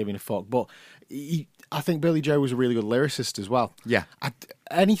 not giving a fuck. But I think Billy Joe was a really good lyricist as well. Yeah.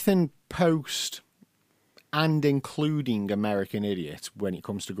 Anything post and including American Idiot when it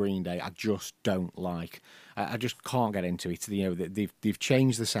comes to Green Day, I just don't like. I just can't get into it. They've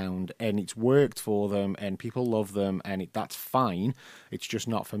changed the sound and it's worked for them and people love them and that's fine. It's just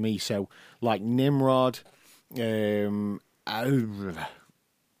not for me. So like Nimrod,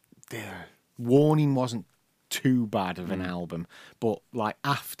 Warning wasn't too bad of an album, but like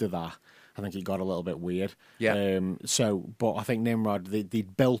after that, I think it got a little bit weird. Yeah. But I think Nimrod, they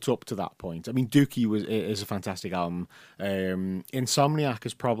built up to that point. I mean, Dookie is a fantastic album. Insomniac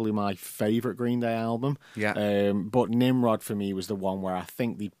is probably my favourite Green Day album. Yeah. But Nimrod for me was the one where I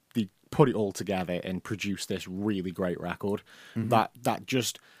think they put it all together and produced this really great record. Mm-hmm.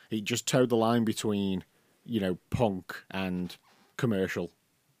 It just towed the line between, punk and commercial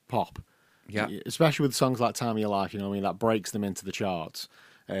pop. Yeah. Especially with songs like Time of Your Life, that breaks them into the charts.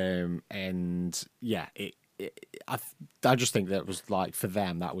 And yeah, I just think that was like for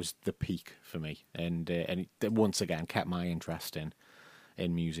them that was the peak for me, and it once again kept my interest in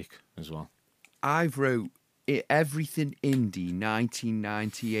music as well. I've wrote everything indie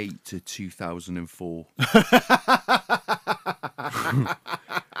 1998 to 2004,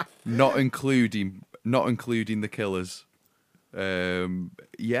 not including the Killers.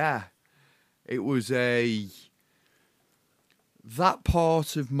 Yeah, it was that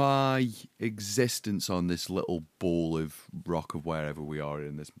part of my existence on this little ball of rock of wherever we are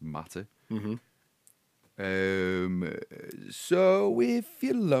in this matter. Mm-hmm. So if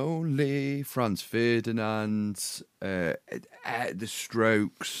you're lonely, Franz Ferdinand, the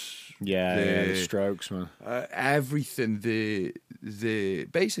Strokes, the Strokes, man, everything, the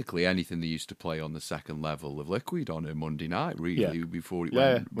basically anything they used to play on the second level of Liquid on a Monday night, really, before it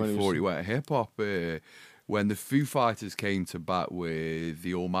went hip hop. When the Foo Fighters came to bat with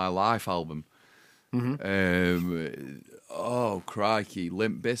the All My Life album, oh crikey,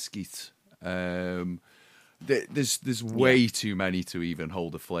 Limp Bizkit. There's way too many to even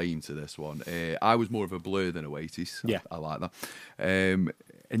hold a flame to this one. I was more of a Blur than Oasis. Yeah, I like that. And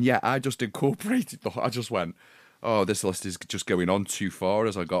yeah, I just incorporated. I just went, oh, this list is just going on too far.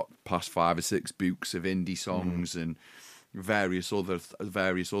 As I got past 5 or 6 books of indie songs and various other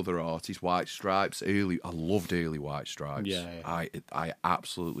artists. White Stripes, I loved early White Stripes. Yeah. I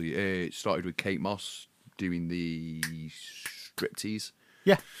absolutely. It started with Kate Moss doing the Striptease.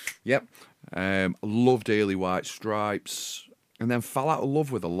 Yeah. Yep. Loved early White Stripes, and then fell out of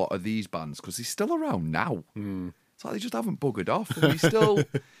love with a lot of these bands because they're still around now. It's like they just haven't buggered off, and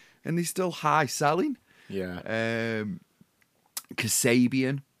they're still high selling. Yeah.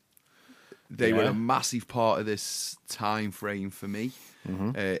 Kasabian. They were a massive part of this time frame for me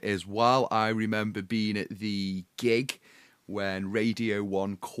as well. I remember being at the gig when Radio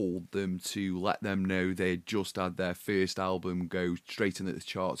 1 called them to let them know they had just had their first album go straight into the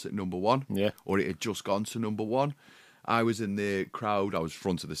charts at number 1, or it had just gone to number 1. I was in the crowd. I was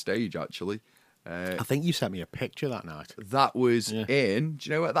front of the stage, actually. I think you sent me a picture that night. That was do you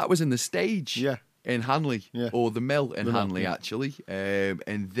know what? That was in the stage. Yeah. In Hanley, or the Mill in Hanley, actually,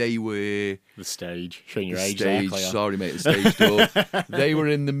 and they were the stage. Showing your age, sorry, mate, the stage door. They were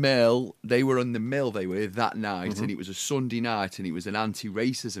in the Mill. They were on the Mill. They were that night, and it was a Sunday night, and it was an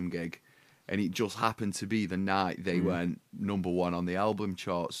anti-racism gig, and it just happened to be the night they went number 1 on the album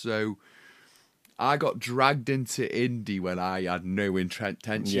chart. So I got dragged into indie when I had no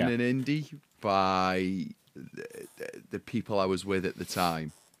intention in indie by the people I was with at the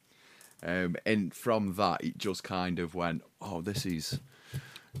time. And from that, it just kind of went, oh, this is...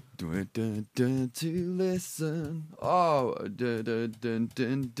 to listen. Oh,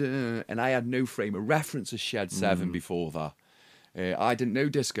 and I had no frame of reference of Shed 7 before that. I didn't know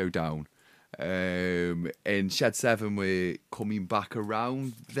Disco Down. And Shed 7 were coming back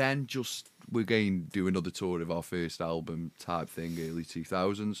around then, we're going to do another tour of our first album type thing, early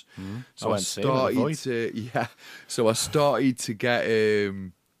 2000s. So I started to get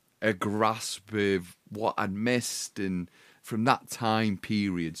a grasp of what I'd missed and from that time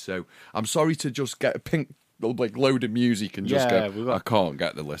period. So I'm sorry to just get a pink load of music and just go, I can't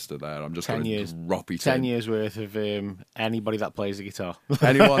get the list of there. I'm just going to drop it 10 years worth of anybody that plays the guitar.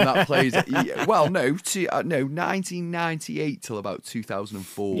 Anyone that plays it. Well, no, 1998 till about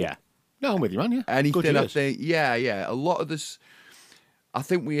 2004. Yeah. No, I'm with you, man, yeah. Anything, I think, a lot of this... I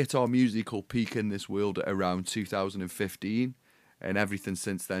think we hit our musical peak in this world at around 2015, and everything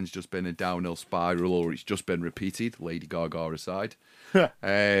since then's just been a downhill spiral, or it's just been repeated, Lady Gaga aside. But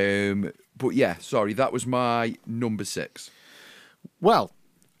yeah, sorry, that was my number 6. Well,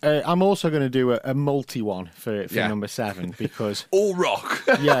 I'm also going to do a multi one for number 7 because all rock.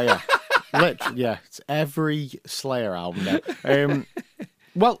 yeah. Literally, it's every Slayer album there.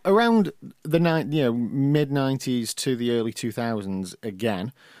 Well, around the mid-90s to the early 2000s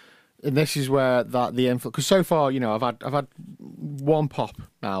again, and this is where the influence. Because so far, I've had one pop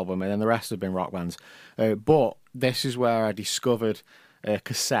album, and then the rest have been rock bands. But this is where I discovered a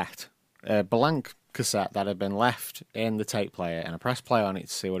cassette, a blank cassette that had been left in the tape player, and I pressed play on it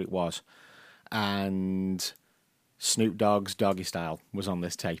to see what it was, and Snoop Dogg's Doggy Style was on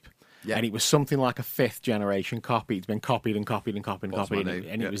this tape. Yeah. And it was something like a 5th generation copy. It's been copied and copied and copied and copied.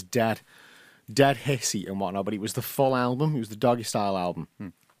 And it was dead hissy and whatnot. But it was the full album. It was the Doggy Style album.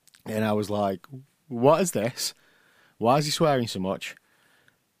 And I was like, what is this? Why is he swearing so much?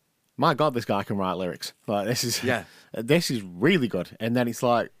 My God, this guy can write lyrics. Like, this is really good. And then it's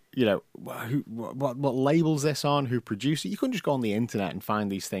like, what labels this on? Who produced it? You couldn't just go on the internet and find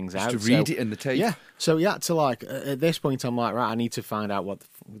these things out. To read it in the tape. Yeah. So you had to at this point, I'm like, right, I need to find out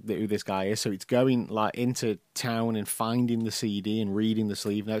who this guy is. So it's going into town and finding the CD and reading the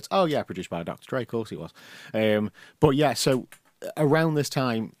sleeve notes. Oh yeah, produced by Dr. Dre, of course it was. But yeah, so around this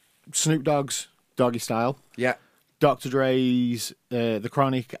time, Snoop Dogg's Doggy Style. Yeah. Dr. Dre's The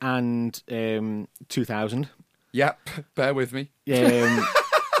Chronic and 2000. Yep. Bear with me.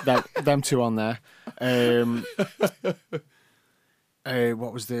 Them two on there.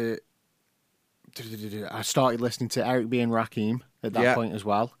 What was the? I started listening to Eric B. and Rakim at that point as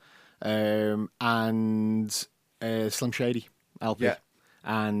well, and Slim Shady LP,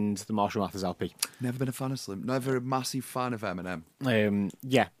 and the Marshall Mathers LP. Never been a fan of Slim. Never a massive fan of Eminem.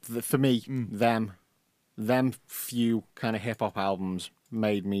 For me, them few kind of hip hop albums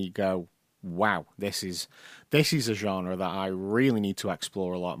made me go, wow, this is a genre that I really need to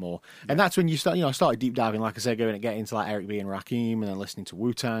explore a lot more. And that's when you start, I started deep diving, like I said, going to get into Eric B. and Rakim, and then listening to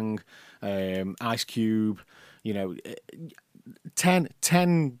Wu-Tang, Ice Cube, 10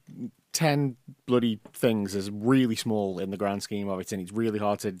 bloody things is really small in the grand scheme of it, and it's really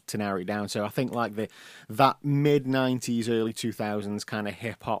hard to narrow it down. So I think that mid-90s, early 2000s kind of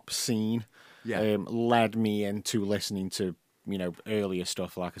hip-hop scene led me into listening to earlier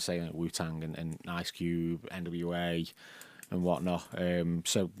stuff, like I say, Wu-Tang and Ice Cube, NWA, and whatnot.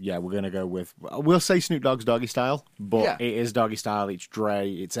 So yeah, we're gonna go with, we'll say Snoop Dogg's Doggy Style, but it is Doggy Style. It's Dre,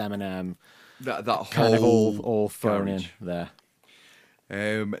 it's Eminem. That kind whole of all thrown in there.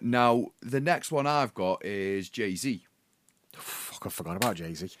 Now the next one I've got is Jay-Z. Fuck, I forgot about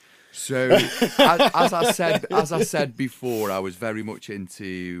Jay-Z. So, as I said before, I was very much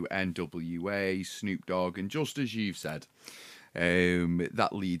into NWA, Snoop Dogg, and just as you've said, that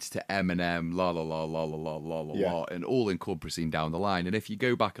leads to Eminem, la la la la la la la la, and all encompassing down the line. And if you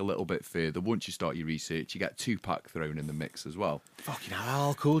go back a little bit further, once you start your research, you get Tupac thrown in the mix as well. Fucking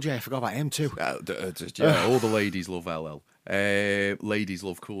hell, Cool J, I forgot about him too. All the ladies love LL. Ladies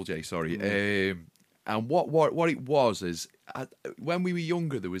love Cool J. Sorry. And what it was is, when we were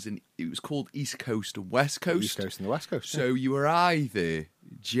younger, it was called East Coast and West Coast. East Coast and the West Coast. So you were either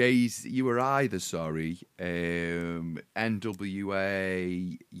NWA,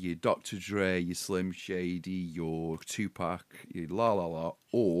 your Dr. Dre, your Slim Shady, your Tupac, your la la la,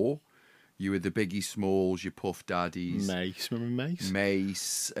 or you were the Biggie Smalls, your Puff Daddies. Mace, remember Mace?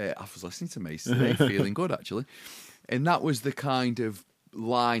 Mace. I was listening to Mace today, feeling good actually. And that was the kind of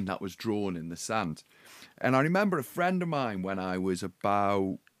line that was drawn in the sand. And I remember a friend of mine when I was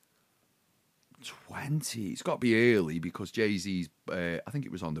about 20, it's got to be early, because Jay-Z's, I think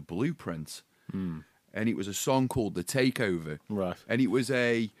it was on the Blueprint, and it was a song called The Takeover. Right. And it was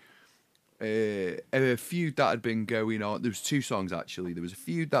a feud that had been going on. There was 2 songs actually. There was a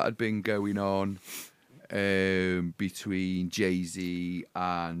feud that had been going on between Jay-Z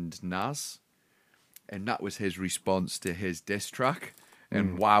and Nas, and that was his response to his diss track.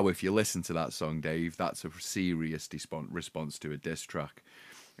 And wow, if you listen to that song, Dave, that's a serious response to a diss track.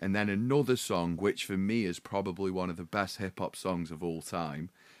 And then another song, which for me is probably one of the best hip-hop songs of all time,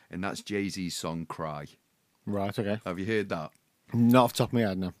 and that's Jay-Z's song Cry. Right, okay. Have you heard that? Not off the top of my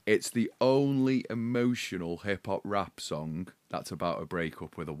head, no. It's the only emotional hip-hop rap song that's about a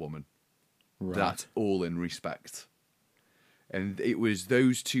breakup with a woman. Right. That's all in respect. And it was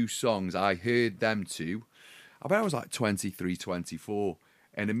those 2 songs, I heard them 2, I bet I was like 23, 24,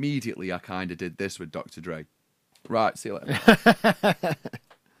 and immediately I kind of did this with Dr. Dre. Right, see you later.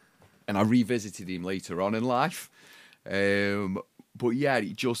 And I revisited him later on in life. But yeah,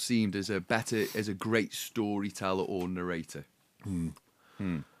 it just seemed as a great storyteller or narrator.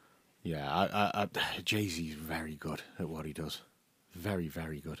 Yeah, Jay-Z's very good at what he does. Very,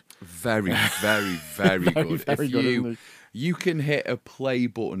 very good. Very, very, very good. Very If good, you can hit a play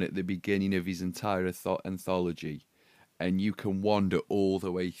button at the beginning of his entire anthology, and you can wander all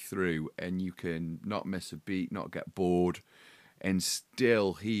the way through, and you can not miss a beat, not get bored, and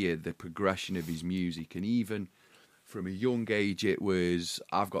still hear the progression of his music. And even from a young age, it was,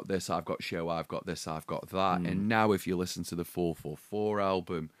 I've got this, I've got show, I've got this, I've got that. And now if you listen to the 444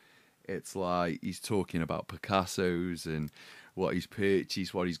 album, it's like he's talking about Picasso's and what he's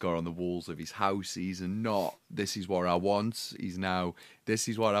purchased, what he's got on the walls of his houses, and not, this is what I want. He's now, this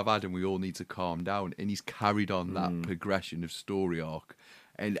is what I've had, and we all need to calm down. And he's carried on that progression of story arc.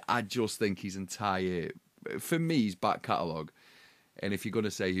 And I just think his entire, for me, his back catalogue, and if you're going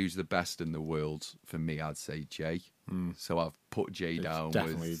to say who's the best in the world, for me, I'd say Jay. So I've put Jay down.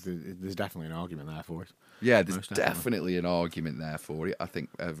 There's definitely an argument there for it. Yeah, there's definitely an argument there for it. I think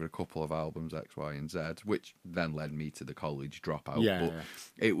over a couple of albums, X, Y, and Z, which then led me to the college dropout. Yeah, but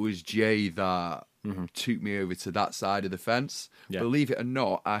it was Jay that took me over to that side of the fence. Yeah. Believe it or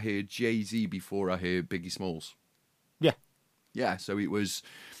not, I heard Jay-Z before I heard Biggie Smalls. Yeah. Yeah, so it was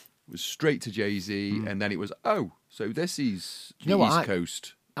straight to Jay-Z, and then it was, so this is the East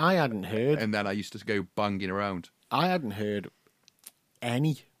Coast. I hadn't heard. And then I used to go banging around. I hadn't heard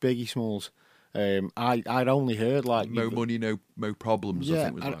any Biggie Smalls. I'd only heard like No Money, No Problems. Yeah, I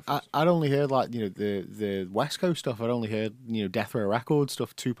think was my first. I'd only heard like the West Coast stuff. I'd only heard Death Row Records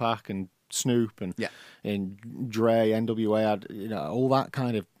stuff, Tupac and Snoop and Dre, NWA, all that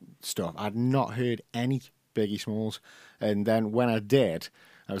kind of stuff. I'd not heard any Biggie Smalls, and then when I did,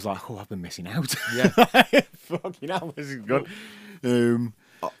 I was like, I've been missing out. Yeah, fucking hell, this is good.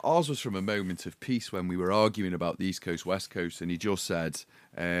 Ours was from a moment of peace when we were arguing about the East Coast, West Coast, and he just said,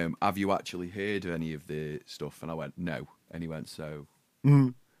 have you actually heard of any of the stuff? And I went, no. And he went, so?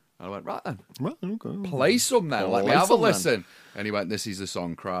 And I went, right then. Right, okay. Play some then. Let me have a listen. And he went, this is the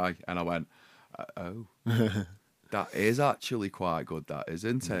song Cry. And I went, that is actually quite good, that,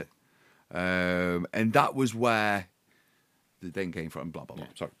 isn't it? And that was where the thing came from, blah, blah, blah.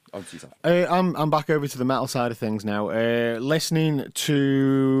 Sorry, on to yourself. I'm back over to the metal side of things now. Listening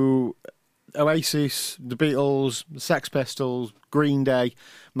to Oasis, the Beatles, the Sex Pistols, Green Day,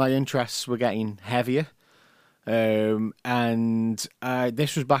 my interests were getting heavier. And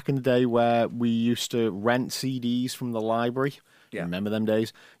this was back in the day where we used to rent CDs from the library. Yeah. Remember them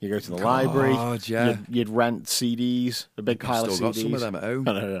days? You go to the library, you'd rent CDs, a big pile of CDs. Got some of them at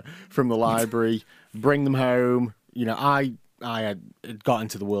home. From the library, bring them home. I had got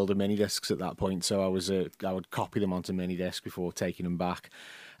into the world of mini discs at that point, so I would copy them onto mini disc before taking them back.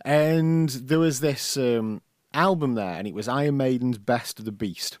 And there was this album there, and it was Iron Maiden's Best of the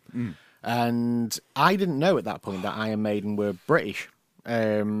Beast. And I didn't know at that point that Iron Maiden were British.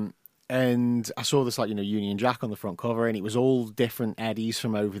 And I saw this Union Jack on the front cover, and it was all different Eddies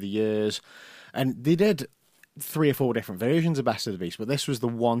from over the years. And they did 3 or 4 different versions of Best of the Beast, but this was the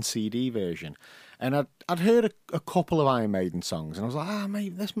one CD version. And I'd heard a couple of Iron Maiden songs, and I was like,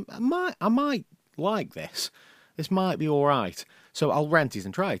 mate, I might like this. This might be all right. So I'll rent it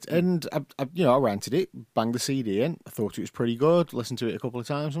and try it. And I rented it, banged the CD in. I thought it was pretty good. Listened to it a couple of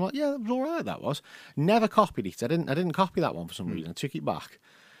times. I'm like, yeah, that was all right. That was. Never copied it. I didn't copy that one for some reason. I took it back.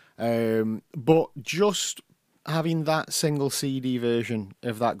 But just having that single CD version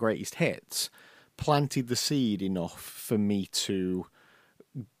of that Greatest Hits planted the seed enough for me to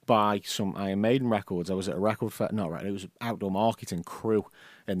buy some Iron Maiden records. I was at a record fair, it was Outdoor Market in Crewe,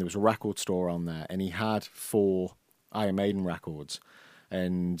 and there was a record store on there, and he had 4 Iron Maiden records,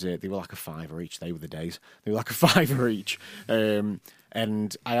 and they were like a £5 each. They were the days. They were like a £5 each,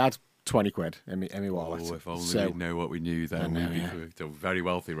 and I had 20 quid in my wallet. If only we'd know what we knew then. We'd be very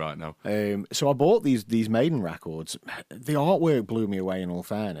wealthy right now. So I bought these Maiden records. The artwork blew me away, in all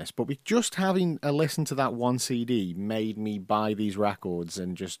fairness, but just having a listen to that one CD made me buy these records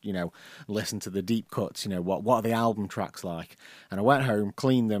and just, listen to the deep cuts, what are the album tracks like? And I went home,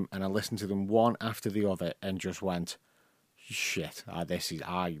 cleaned them, and I listened to them one after the other and just went, shit,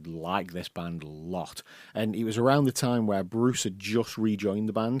 I like this band a lot. And it was around the time where Bruce had just rejoined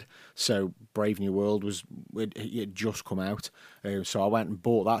the band, so Brave New World it had just come out. So I went and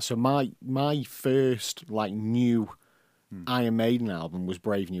bought that. So my first new Iron Maiden album was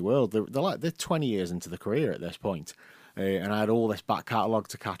Brave New World. They're 20 years into the career at this point, and I had all this back catalogue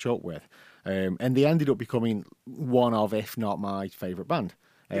to catch up with. And they ended up becoming one of, if not my favourite band.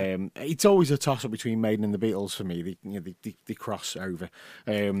 It's always a toss-up between Maiden and the Beatles for me. They cross over.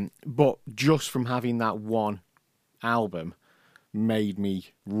 But just from having that one album made me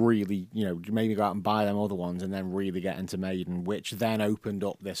really, made me go out and buy them other ones and then really get into Maiden, which then opened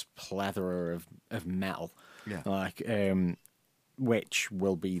up this plethora of metal. Yeah. Like, which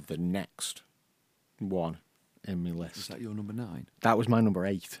will be the next one in my list. Is that your number 9? That was my number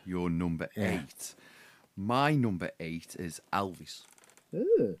 8. Your number 8. My number 8 is Elvis.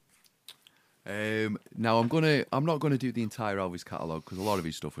 Ooh. Now I'm not gonna do the entire Elvis catalogue because a lot of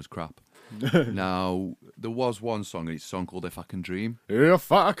his stuff was crap. Now there was one song, and it's a song called "If I Can Dream."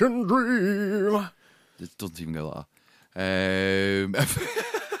 If I can dream. It doesn't even go like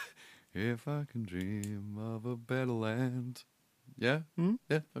that. If I can dream of a better land. Yeah,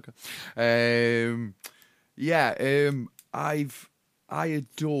 yeah, okay. I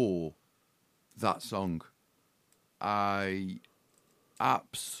adore that song. I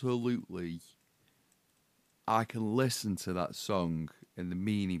can listen to that song and the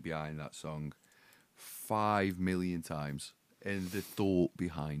meaning behind that song 5 million times, and the thought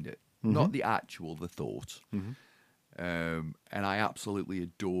behind it, not the actual, the thought. And I absolutely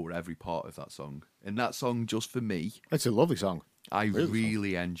adore every part of that song. And that song, just for me, It's a lovely song. I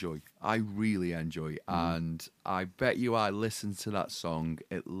really enjoy. And I bet you I listen to that song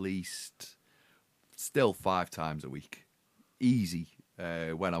at least still 5 times a week. Easy.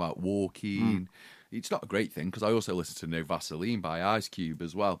 When I'm out walking. It's not a great thing because I also listen to No Vaseline by Ice Cube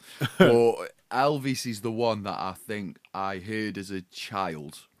as well. But Elvis is the one that I think I heard as a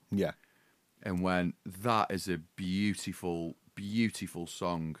child. Yeah. And when that is a beautiful, beautiful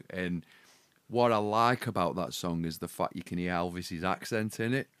song. And what I like about that song is the fact you can hear Elvis's accent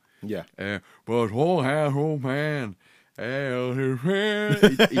in it. Yeah. But oh man,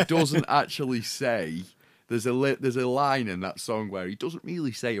 he doesn't actually say. There's a line in that song where he doesn't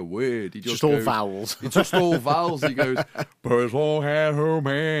really say a word. He just all goes, vowels. It's just all vowels. He goes, but oh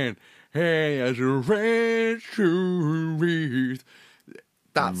man, hey, as a red shoe.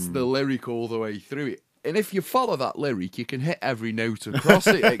 That's the lyric all the way through it. And if you follow that lyric, you can hit every note across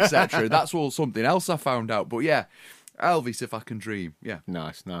it, etc. That's all something else I found out. But yeah, Elvis, If I Can Dream. Yeah.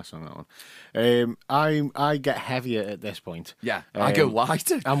 Nice on that one. I get heavier at this point. Yeah, I go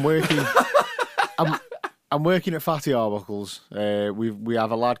lighter. I'm working. I'm working at Fatty Arbuckles. We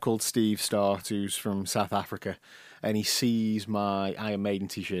have a lad called Steve Start who's from South Africa, and he sees my Iron Maiden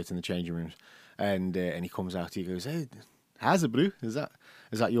t-shirt in the changing rooms, and he comes out. He goes, "Hey, how's it, bro? Is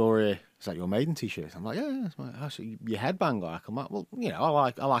that your Maiden t-shirt?" I'm like, "Yeah, that's your headbang like." I'm like, "Well,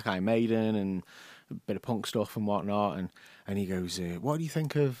 I like Iron Maiden and a bit of punk stuff and whatnot." And he goes, "What do you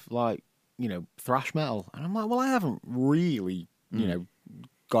think of thrash metal?" And I'm like, "Well, I haven't really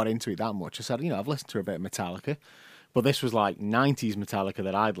got into it that much." I said, I've listened to a bit of Metallica, but this was like 90s Metallica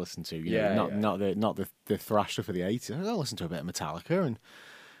that I'd listened to, not the thrash stuff of the 80s. I listened to a bit of Metallica, and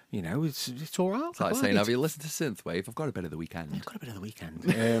it's all right. It's like saying, have you listened to Synthwave? I've got a bit of The Weeknd. I've got a bit of The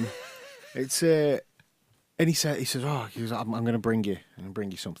Weeknd. It's and he says, I'm going to bring you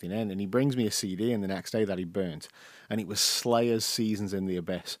something in, and he brings me a CD, and the next day that he burnt, and it was Slayer's Seasons in the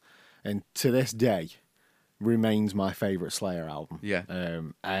Abyss, and to this day remains my favourite Slayer album. Yeah.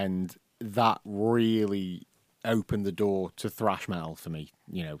 And that really opened the door to thrash metal for me,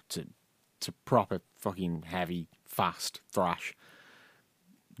 to proper fucking heavy, fast thrash,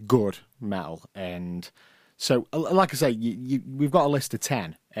 good metal. And so, like I say, we've got a list of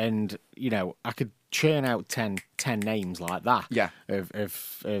 10, and, I could churn out 10 names like that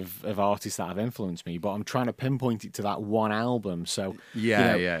of artists that have influenced me, but I'm trying to pinpoint it to that one album. So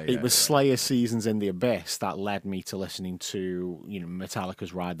it was Slayer Seasons in the Abyss that led me to listening to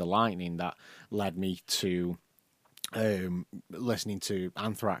Metallica's Ride the Lightning, that led me to listening to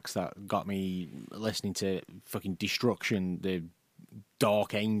Anthrax, that got me listening to fucking Destruction, the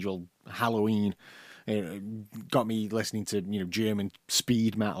Dark Angel, Halloween. It got me listening to German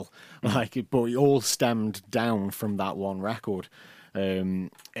speed metal, but it all stemmed down from that one record. And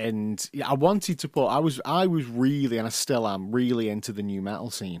I wanted to put. I was really, and I still am, really into the new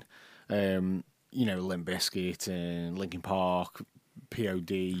metal scene. Limp Bizkit and Linkin Park,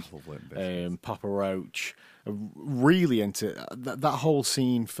 POD, Papa Roach. Really into that whole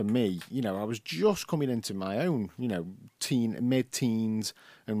scene for me. I was just coming into my own, mid-teens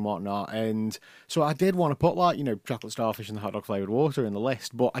and whatnot, and so I did want to put Chocolate Starfish and the Hot Dog Flavored Water in the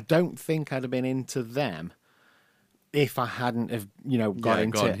list, but I don't think I'd have been into them if I hadn't have got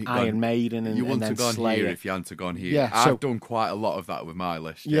into Iron Maiden and you wouldn't and then have gone Slayer. here if you hadn't have gone here. Yeah, I've done quite a lot of that with my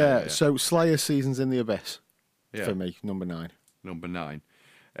list. So Slayer Seasons in the Abyss for me, number 9. Number 9.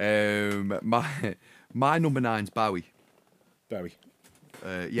 My number 9's Bowie.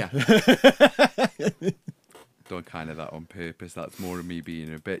 Yeah. Done kind of that on purpose. That's more of me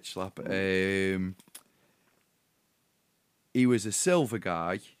being a bitch slap. he was a silver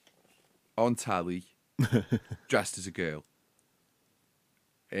guy on telly, dressed as a girl.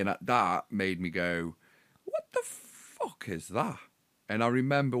 And that made me go, what the fuck is that? And I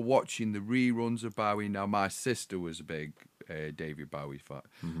remember watching the reruns of Bowie. Now, my sister was a big David Bowie fan.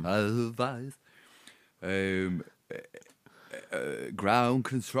 Ground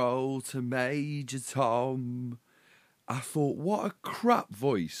control to Major Tom. I thought, what a crap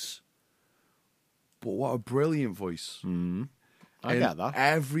voice, but what a brilliant voice. I get that.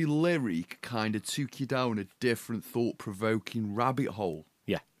 Every lyric kind of took you down a different thought-provoking rabbit hole.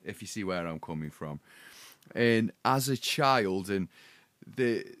 Yeah. If you see where I'm coming from. And as a child, and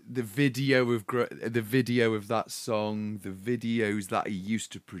the video of that song, the videos that he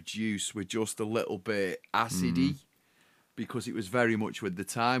used to produce were just a little bit acidy because it was very much with the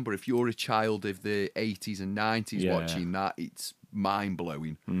time. But if you're a child of the 80s and 90s watching that, it's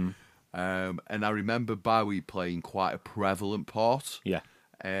mind-blowing. And I remember Bowie playing quite a prevalent part. Yeah.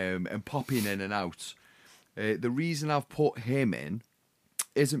 And popping in and out. The reason I've put him in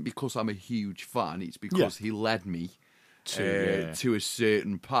isn't because I'm a huge fan. It's because he led me to a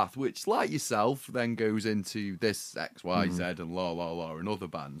certain path, which, like yourself, then goes into this X, Y, Z and La La La and other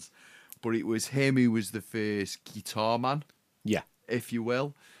bands. But it was him who was the first guitar man, if you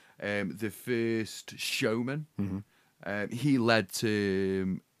will, the first showman. He led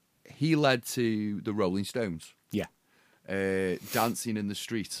to the Rolling Stones. Dancing in the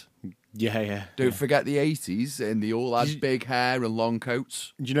Street. Don't forget the 80s, and they all had big hair and long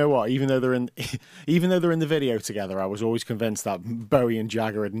coats. Do you know what? Even though they're in the video together, I was always convinced that Bowie and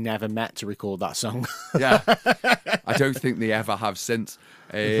Jagger had never met to record that song. I don't think they ever have since.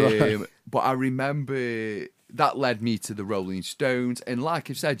 But I remember that led me to the Rolling Stones, and like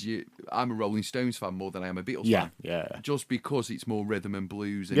I've said, I'm a Rolling Stones fan more than I am a Beatles fan. Just because it's more rhythm and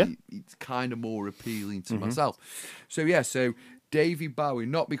blues, and it's kind of more appealing to myself. So Davy Bowie,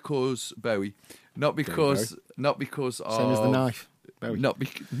 not because of same as the knife. Bowie. Not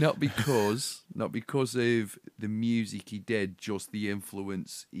because of the music he did, just the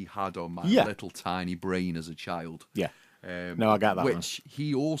influence he had on my little tiny brain as a child. No, I get that. Which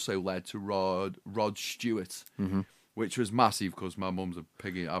he also led to Rod Stewart, which was massive because my mum's a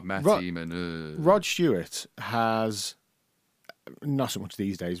piggy. I've met him, and Rod Stewart has, not so much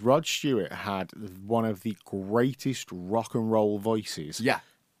these days. Rod Stewart had one of the greatest rock and roll voices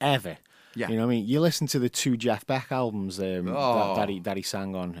ever. You know what I mean? You listen to the two Jeff Beck albums that he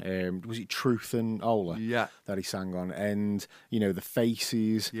sang on. Was it Truth and Ola? That he sang on. And, the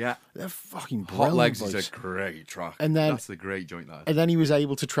Faces. They're fucking brilliant. Hot Legs voice. is a great track. And then, that's the great joint, that. And then he was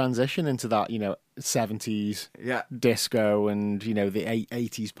able to transition into that, 70s disco and, the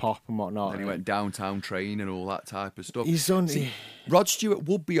 80s pop and whatnot. And he went Downtown Train and all that type of stuff. He's done... Rod Stewart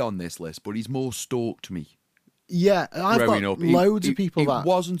would be on this list, but he's more stalked me. Yeah, I've got loads of people that... It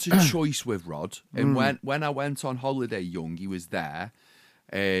wasn't a choice with Rod. And when I went on holiday young, he was there.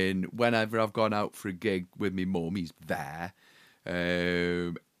 And whenever I've gone out for a gig with my mum, he's there.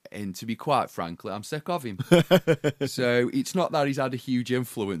 And to be quite frankly, I'm sick of him. So it's not that he's had a huge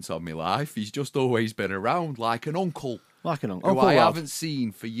influence on my life. He's just always been around like an uncle. Like an uncle. Who I haven't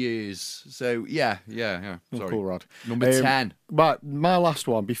seen for years. So, yeah. Sorry. Uncle Rod. Number 10. But my last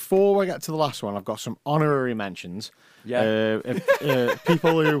one, before I get to the last one, I've got some honorary mentions.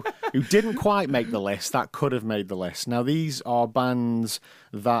 People who didn't quite make the list, that could have made the list. Now, these are bands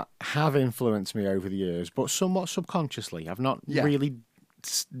that have influenced me over the years, but somewhat subconsciously. I've not really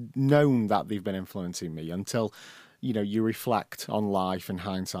known that they've been influencing me until, you reflect on life and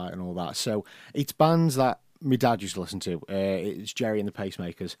hindsight and all that. So it's bands that my dad used to listen to. It's Jerry and the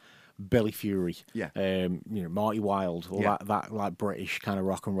Pacemakers, Billy Fury, Marty Wilde, all that like British kind of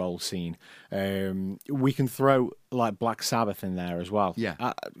rock and roll scene. We can throw like Black Sabbath in there as well.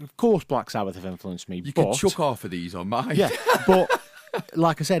 Of course, Black Sabbath have influenced me. You can chuck half of these on mine. But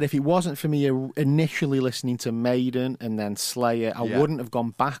like I said, if it wasn't for me initially listening to Maiden and then Slayer, I wouldn't have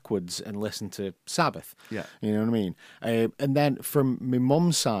gone backwards and listened to Sabbath. You know what I mean? And then from my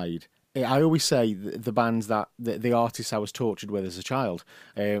mum's side, I always say the bands that the artists I was tortured with as a child,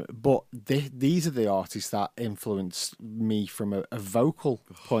 but these are the artists that influenced me from a vocal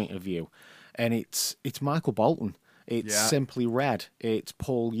point of view, and it's Michael Bolton, it's Simply Red, it's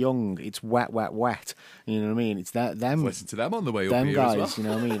Paul Young, it's Wet Wet Wet. You know what I mean? It's them. Listen to them on the way up them here guys. as well.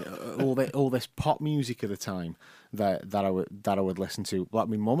 You know what I mean? all this pop music at the time that I would listen to, like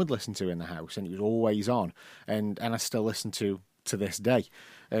my mum would listen to in the house, and it was always on, and I still listen to this day.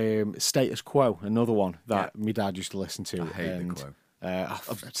 Status Quo, another one that my dad used to listen to. I hate the Quo. I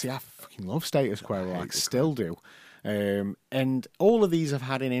fucking love Status Quo, still do. And all of these have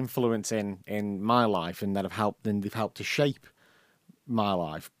had an influence in my life, and that they've helped to shape my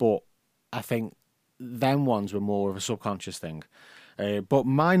life. But I think them ones were more of a subconscious thing. But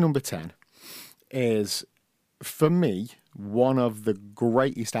my number 10 is, for me, one of the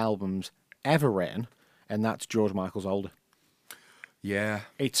greatest albums ever written, and that's George Michael's Older. Yeah.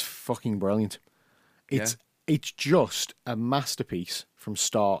 It's fucking brilliant. It's just a masterpiece from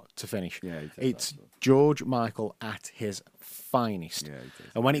start to finish. Yeah, it's George Michael at his finest. Yeah,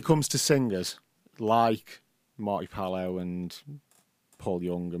 and when it comes to singers like Marty Pallo and Paul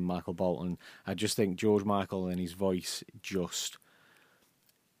Young and Michael Bolton, I just think George Michael and his voice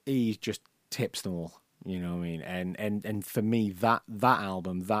he just tips them all. You know what I mean? And for me, that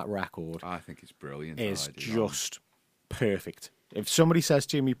album, that record, I think it's brilliant. Is just perfect. If somebody says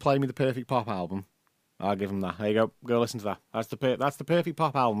to me, "Play me the perfect pop album," I'll give them that. There you go. Go listen to that. That's the perfect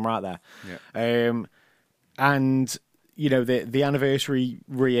pop album right there. Yeah. And you know, the anniversary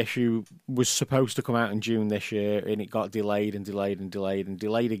reissue was supposed to come out in June this year, and it got delayed and delayed and delayed and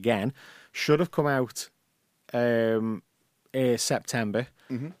delayed again. Should have come out September.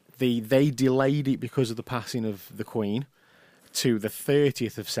 Mm-hmm. They delayed it because of the passing of the Queen to the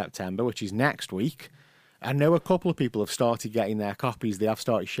 30th of September, which is next week. I know a couple of people have started getting their copies. They have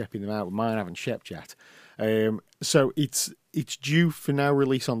started shipping them out, but mine haven't shipped yet. So it's due for now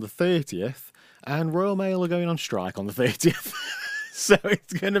release on the 30th, and Royal Mail are going on strike on the 30th. So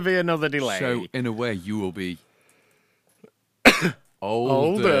it's going to be another delay. So in a way, you will be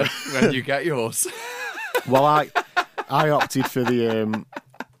older when you get yours. Well, I opted for the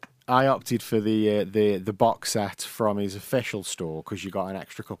box set from his official store because you got an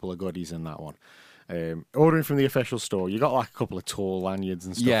extra couple of goodies in that one. Ordering from the official store, you got like a couple of tour lanyards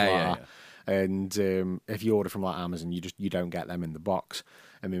and stuff like that. And if you order from like Amazon, you don't get them in the box.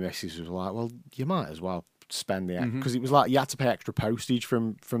 And my missus was like, "Well, you might as well spend the because it was like you had to pay extra postage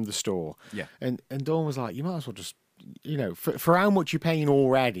from the store." Yeah. And Dawn was like, "You might as well just, you know, for how much you're paying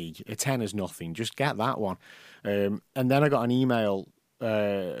already, a tenner's nothing. Just get that one." And then I got an email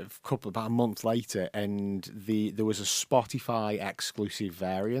about a month later, and there was a Spotify exclusive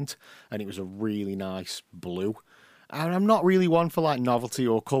variant, and it was a really nice blue. And I'm not really one for like novelty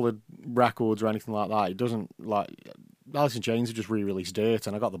or coloured records or anything like that. It doesn't like Alice in Chains have just re-released Dirt,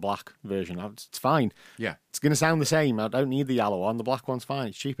 and I got the black version. It's fine. Yeah, it's going to sound the same. I don't need the yellow one. The black one's fine.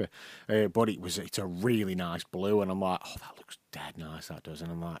 It's cheaper, but it's a really nice blue, and I'm like, oh, that looks dead nice. That does,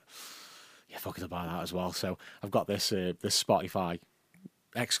 and I'm like, yeah, fuck it, I'll buy that as well. So I've got this Spotify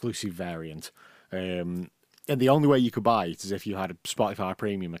exclusive variant, and the only way you could buy it is if you had a Spotify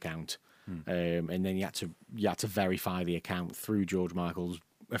premium account, and then you had to verify the account through George Michael's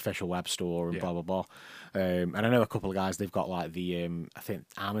official web store and blah blah blah. And I know a couple of guys, they've got like the I think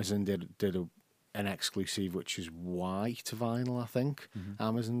Amazon did an exclusive which is white vinyl, I think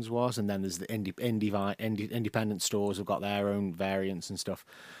Amazon's was, and then there's the independent stores have got their own variants and stuff.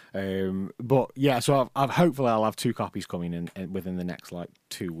 But yeah, so hopefully I'll have 2 copies coming in within the next like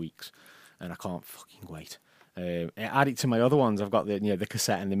 2 weeks, and I can't fucking wait. Add it to my other ones. I've got the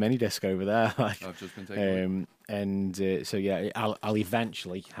cassette and the mini disc over there. Like, I've just been taking so yeah, I'll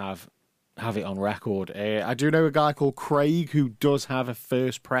eventually have it on record. I do know a guy called Craig who does have a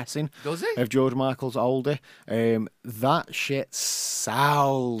first pressing of George Michael's Older. That shit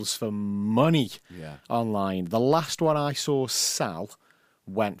sells for money online. The last one I saw sell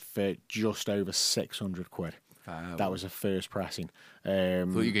went for just over 600 quid. Wow. That was a first pressing. I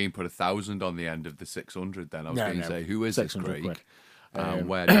thought you were going to put 1,000 on the end of the 600 then. I was going to say, who is this Craig? Quid.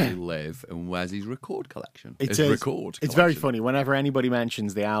 Where does he live, and where's his record collection? It's very funny. Whenever anybody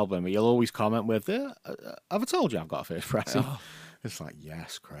mentions the album, you'll always comment with, have I told you I've got a first pressing? Oh. It's like,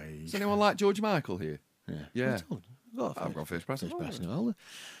 yes, Craig. Does anyone like George Michael here? Yeah. I've got a first pressing.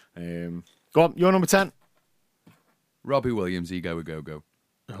 Go on, you're number 10. Robbie Williams, Ego a Go-Go.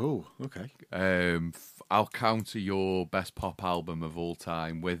 Oh, okay. I'll counter your best pop album of all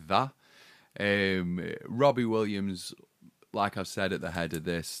time with that. Robbie Williams, like I've said at the head of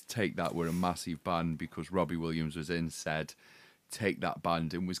this, Take That were a massive band because Robbie Williams was in said Take That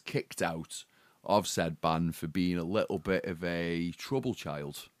band and was kicked out of said band for being a little bit of a trouble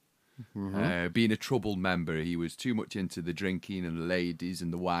child. Being a troubled member, he was too much into the drinking and the ladies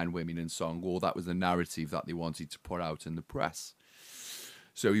and the wine, women and song. Well, that was the narrative that they wanted to put out in the press.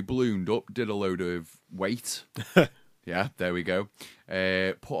 So he ballooned up, did a load of weight. Yeah, there we go.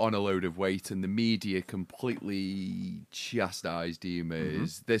 Put on a load of weight, and the media completely chastised him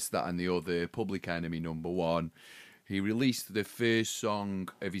as this, that, and the other, Public Enemy #1. He released the first song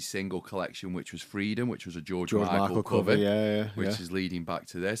of his single collection, which was Freedom, which was a George Michael cover, which is leading back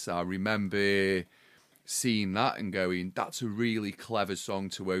to this. I remember seeing that and going, that's a really clever song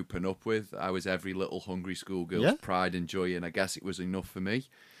to open up with. I was every little hungry schoolgirl's pride and joy, and I guess it was enough for me.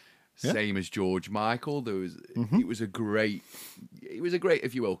 Yeah. Same as George Michael. It was a great,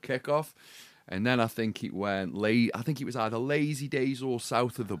 if you will, kickoff. And then I think it went I think it was either Lazy Days or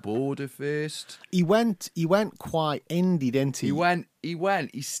South of the Border first. He went quite indie, didn't he?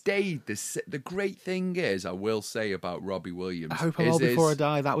 He stayed. The great thing is, I will say about Robbie Williams, I Hope I'm Old Before I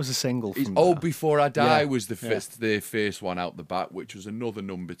Die, that was a single from Old Before I Die was the first one out the back, which was another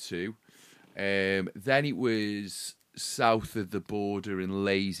number 2. Then it was South of the Border and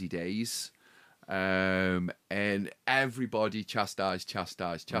Lazy Days. And everybody chastise.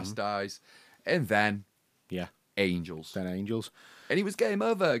 And then Angels. And he was game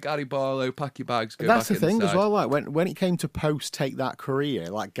over. Gary Barlow, pack your bags, go That's back the thing inside. as well. Like when it came to post take that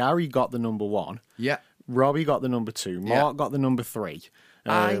career, like Gary got the number 1. Yeah. Robbie got the number 2. Mark got the number 3.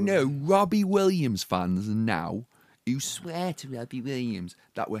 I know Robbie Williams fans now who swear to Robbie Williams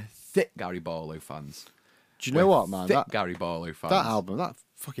that were thick Gary Barlow fans. Do you know what, man? Thick Gary Barlow fans. That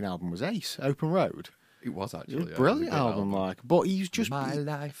fucking album was ace. Open Road. It was actually. It was a brilliant album, like. But he's just My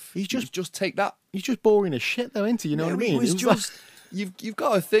life. He's just take that. He's just boring as shit, though, isn't he? You know what I mean? It was just you've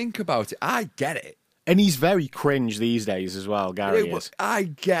got to think about it. I get it, and he's very cringe these days as well. Gary is. I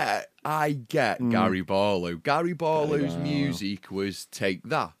get Gary Barlow. Gary Barlow's music was take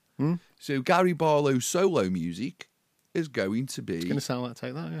that. So Gary Barlow's solo music is going to be. It's going to sound like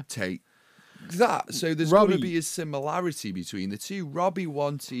take that. Yeah. Take that. So there's going to be a similarity between the two. Robbie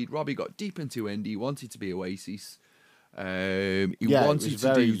got deep into indie, wanted to be Oasis. He wanted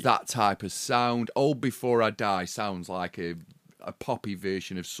to do that type of sound. Old Before I Die sounds like a poppy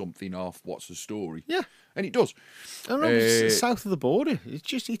version of something off What's the Story? Yeah. And it does. I don't know, it's South of the Border.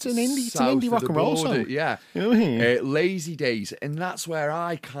 It's an indie rock and roll song. Yeah. You know what I mean? Lazy Days. And that's where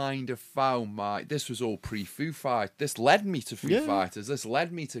I kind of found this was all pre-Foo Fighters. This led me to Foo Fighters. This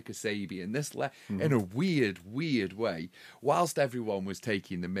led me to Kasabian. This in a weird way, whilst everyone was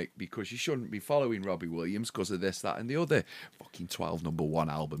taking the mick because you shouldn't be following Robbie Williams because of this, that, and the other. Fucking 12 number 1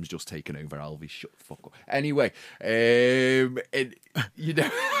 albums just taken over Elvis. Shut the fuck up. Anyway, and, you know...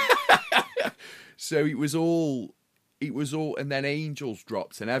 So it was all, and then Angels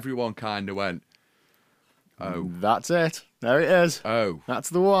dropped, and everyone kind of went, "Oh, that's it. There it is. Oh,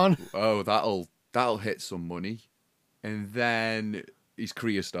 that's the one. Oh, that'll hit some money." And then his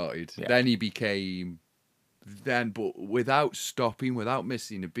career started. Yeah. Then he became, but without stopping, without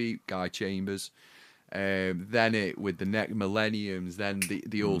missing a beat, Guy Chambers. Then with the next millenniums, then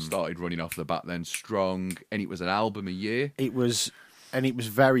they all started running off the bat. Then strong, and it was an album a year. It was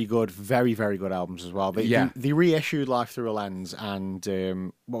very good, very, very good albums as well. They reissued Life Through a Lens and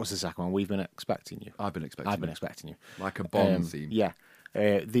what was the second one? We've Been Expecting You. I've Been Expecting You. Like a Bond theme. Yeah.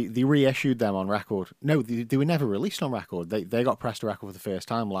 They reissued them on record. No, they were never released on record. They got pressed to record for the first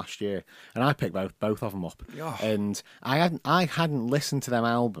time last year, and I picked both of them up. Oh. And I hadn't listened to them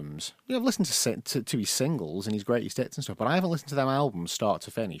albums. You know, I've listened to his singles and his greatest hits and stuff, but I haven't listened to them albums start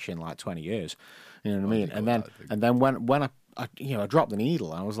to finish in like 20 years. You know what I mean? And then when I dropped the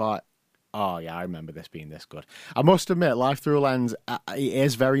needle, and I was like, oh yeah, I remember this being this good. I must admit, Life Through a Lens, it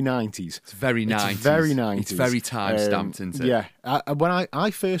is very 90s. It's very 90s. It's very 90s. It's very time-stamped, isn't it? Yeah. When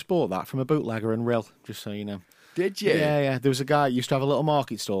I first bought that from a bootlegger in Rill, just so you know. Did you? Yeah. There was a guy who used to have a little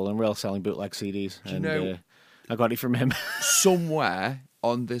market stall in Rill selling bootleg CDs. Do you know, I got it from him. Somewhere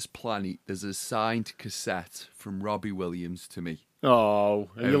on this planet, there's a signed cassette from Robbie Williams to me. Oh,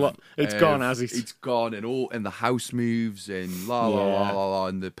 it's gone, has it? It's gone, and the house moves, and la,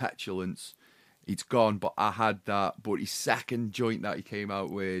 and the petulance. It's gone, but I had that. But his second joint that he came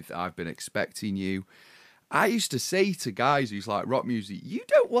out with, I've Been Expecting You. I used to say to guys who's like rock music,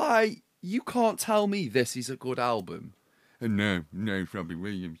 you can't tell me this is a good album. And no, it's Robbie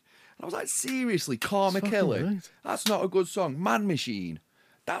Williams. And I was like, seriously, Karma Killer, right. That's not a good song. Man Machine,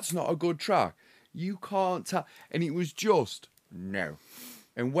 that's not a good track. You can't tell. And it was just... No.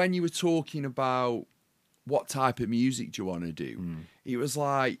 And when you were talking about what type of music do you want to do, it was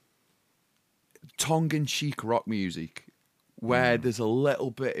like tongue-in-cheek rock music where there's a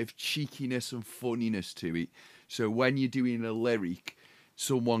little bit of cheekiness and funniness to it. So when you're doing a lyric,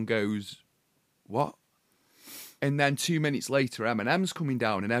 someone goes, what? And then 2 minutes later, Eminem's coming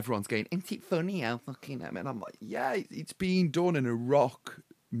down and everyone's going, isn't it funny how fucking Eminem? And I'm like, yeah, it's being done in a rock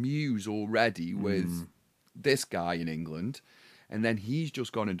muse already with this guy in England. And then he's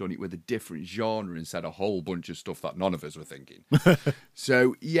just gone and done it with a different genre and said a whole bunch of stuff that none of us were thinking.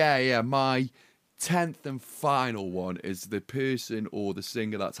 So, my 10th and final one is the person or the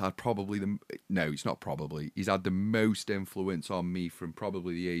singer that's had he's not probably, he's had the most influence on me from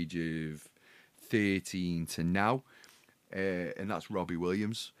probably the age of 13 to now, and that's Robbie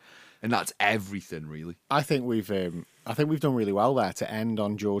Williams, and that's everything really. I think we've done really well there to end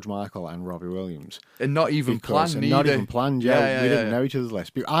on George Michael and Robbie Williams, and not even planned. Not even planned. Yeah, we didn't know each other's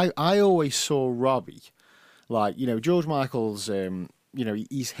list. But I always saw Robbie, like, you know, George Michael's. You know,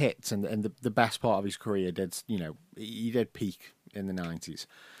 his hits and the best part of his career did, you know, he did peak in the 90s.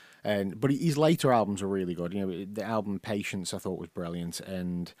 But his later albums were really good. You know, the album Patience I thought was brilliant,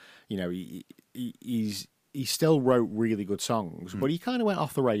 and you know, he still wrote really good songs, but he kind of went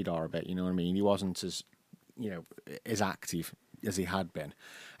off the radar a bit. You know what I mean? He wasn't as, you know, as active as he had been.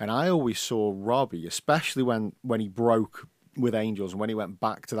 And I always saw Robbie, especially when he broke with Angels and when he went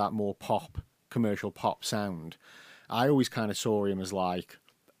back to that more commercial pop sound. I always kind of saw him as like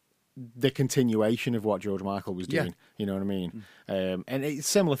the continuation of what George Michael was doing. You know what I mean? And it's a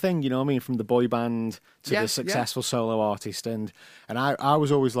similar thing, you know what I mean, from the boy band to the successful solo artist. And I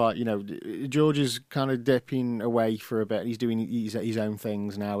was always like, you know, George is kind of dipping away for a bit. He's doing his own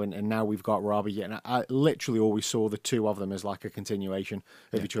things now, and now we've got Robbie. And I literally always saw the two of them as like a continuation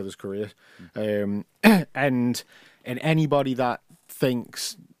of each other's career. And anybody that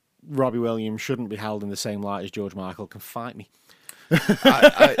thinks Robbie Williams shouldn't be held in the same light as George Michael can fight me.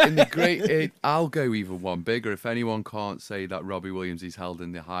 I'll go even one bigger. If anyone can't say that Robbie Williams is held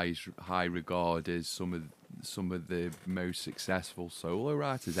in the high regard as some of the most successful solo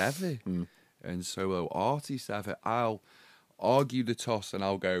writers ever and solo artists ever, I'll argue the toss and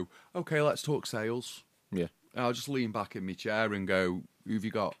I'll go, okay, let's talk sales. Yeah, and I'll just lean back in my chair and go, who've you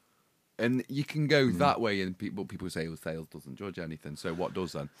got? And you can go that way, and people say, well, sales doesn't judge anything. So what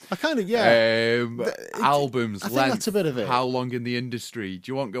does then? I kind of, albums, I think length, that's a bit of it. How long in the industry?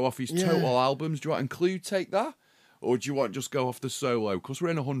 Do you want to go off his total albums? Do you want to include Take That? Or do you want to just go off the solo? Because we're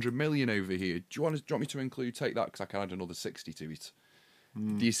in 100 million over here. Do you want me to include Take That? Because I can add another 60 to it.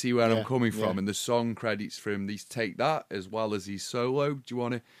 Do you see where I'm coming from? And the song credits from these Take That as well as his solo. Do you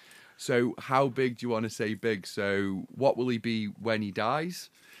want to? So how big do you want to say big? So what will he be when he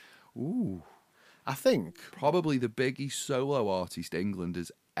dies? Ooh, I think probably the biggest solo artist England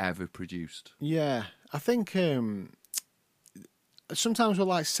has ever produced. Yeah, I think sometimes with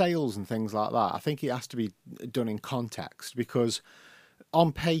like sales and things like that, I think it has to be done in context, because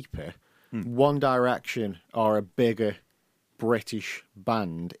on paper, One Direction are a bigger British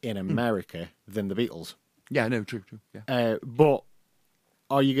band in America than the Beatles. Yeah, no, true. Yeah, but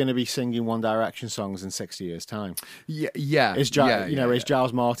are you going to be singing One Direction songs in 60 years' time? Yeah. Is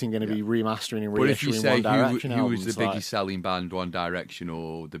Giles Martin going to be remastering and reissuing One Direction albums? But if you say who was the biggest selling band, One Direction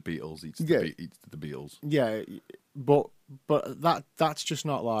or the Beatles, it's the Beatles. Yeah, but that's just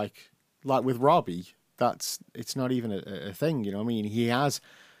not like with Robbie. It's not even a thing. You know what I mean?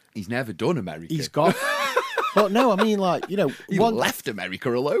 He's never done America. He's got. Well, no, I mean, like, you know, he left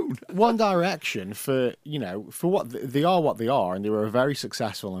America alone. One Direction, for what they are, and they were a very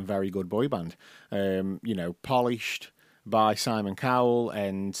successful and very good boy band. You know, polished by Simon Cowell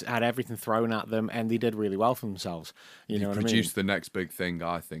and had everything thrown at them, and they did really well for themselves. You know what I mean? Produced the next big thing,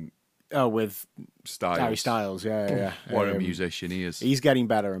 I think. Oh, with Styles. Harry Styles, yeah. What a musician he is. He's getting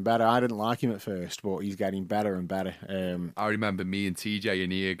better and better. I didn't like him at first, but he's getting better and better. I remember me and TJ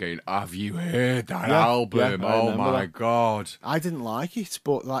in here going, have you heard that album? Oh, my God. I didn't like it,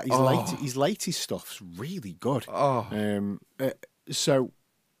 but like his latest stuff's really good. But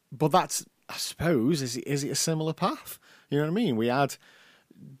that's, I suppose, is it a similar path? You know what I mean? We had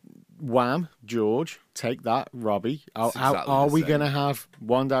Wham, George, Take That, Robbie. Are we going to have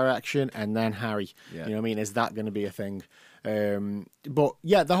One Direction and then Harry? Yeah. You know what I mean? Is that going to be a thing? But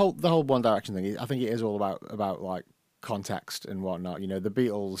yeah, the whole One Direction thing, I think it is all about like context and whatnot. You know, the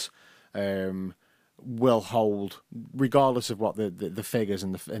Beatles will hold, regardless of what the figures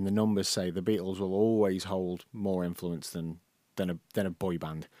and the numbers say, the Beatles will always hold more influence than a boy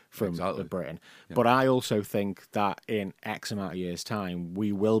band from Britain. Yeah. But I also think that in X amount of years' time,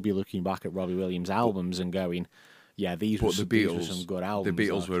 we will be looking back at Robbie Williams' albums and going, yeah, these were some good albums. The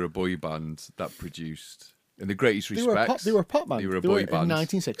Beatles were a boy band that produced, in the greatest respects, they were a pop band. They were a boy band. A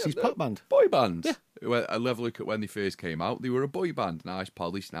 1960s pop band. Boy band. Yeah. I love a look at when they first came out. They were a boy band. Nice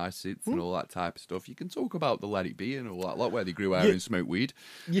polish, nice suits and all that type of stuff. You can talk about the Let It Be and all that lot where they grew hair and smoked weed.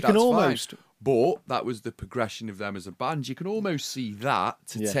 You can almost... Fine. But that was the progression of them as a band. You can almost see that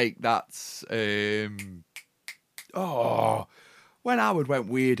take that... when Howard went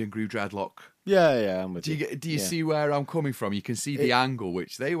weird and grew dreadlock. Yeah, I'm with you. Do you see where I'm coming from? You can see the angle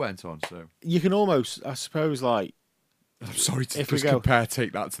which they went on. So you can almost, I suppose, like... I'm sorry to just compare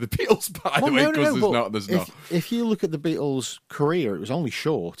Take That to the Beatles, by the way, because there's not. If you look at the Beatles' career, it was only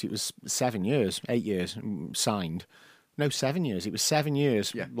short. It was 8 years signed. No, 7 years. It was 7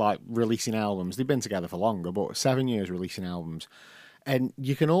 years, like, releasing albums. They've been together for longer, but 7 years releasing albums. And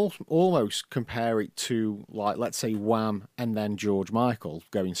you can almost compare it to, like, let's say Wham and then George Michael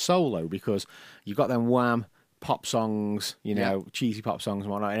going solo, because you've got them Wham pop songs, you know, cheesy pop songs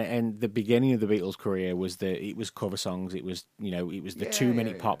and whatnot. And the beginning of the Beatles' career was it was cover songs. It was, you know, it was the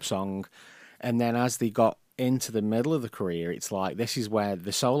 2-minute pop song. And then as they got into the middle of the career, it's like this is where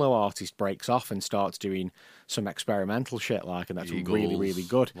the solo artist breaks off and starts doing some experimental shit, like, and that's Eagles. Really, really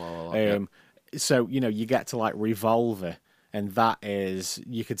good. So, you know, you get to like Revolver, and that is,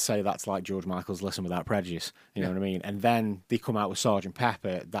 you could say that's like George Michael's Listen Without Prejudice, you know what I mean? And then they come out with Sgt.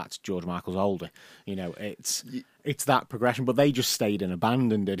 Pepper, that's George Michael's older. You know, it's that progression, but they just stayed in a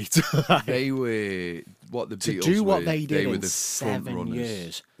band and did it. They were what the Beatles to do what they did were in the 7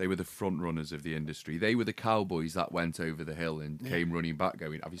 years. They were the front runners of the industry. They were the cowboys that went over the hill and came running back,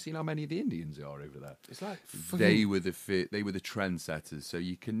 going, "Have you seen how many of the Indians are over there?" It's like they were the trendsetters. So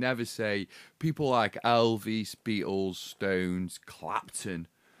you can never say people like Elvis, Beatles, Stones, Clapton.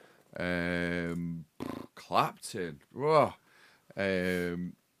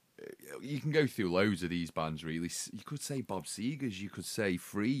 You can go through loads of these bands, really. You could say Bob Seger's, you could say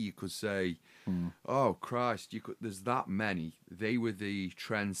Free, you could say, oh, Christ, there's that many. They were the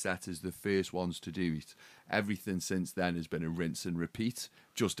trendsetters, the first ones to do it. Everything since then has been a rinse and repeat,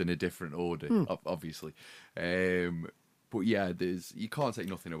 just in a different order, obviously. But yeah, you can't take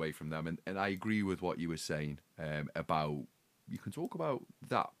nothing away from them. And I agree with what you were saying about, you can talk about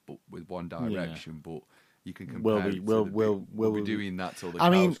that, but with One Direction, but you can compare we'll be doing that till the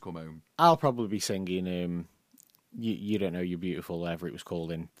cows come home. I'll probably be singing you Don't Know You're Beautiful, whatever it was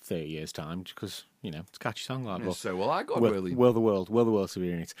called, in 30 years' time, because, you know, it's a catchy song. Like, so will I, God willing. Will the world to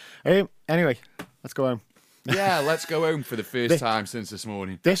be in it. Anyway, let's go home. Yeah, let's go home for the first time since this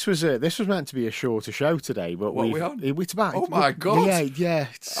morning. This was meant to be a shorter show today, but it's about. Oh my God! Yeah,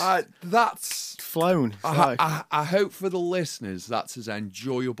 that's flown. I hope for the listeners that's as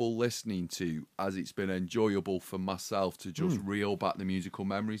enjoyable listening to as it's been enjoyable for myself to just reel back the musical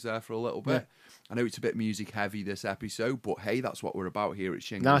memories there for a little bit. I know it's a bit music heavy this episode, but hey, that's what we're about here at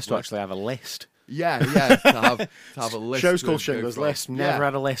Shingles. Nice to actually have a list. Yeah, to have a list. Show's called Shingles List. Never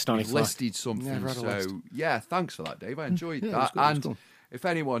had a list on it. Listed something. So yeah, thanks for that, Dave. I enjoyed that. And if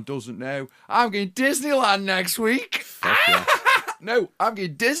anyone doesn't know, I'm going Disneyland next week. Fuck yeah. No, I'm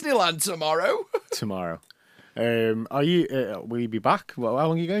going Disneyland tomorrow. Are you? Will you be back? How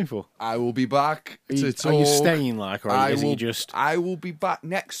long are you going for? I will be back to talk. Are you staying, like, or is he just? I will be back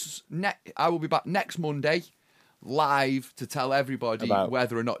next Monday, live, to tell everybody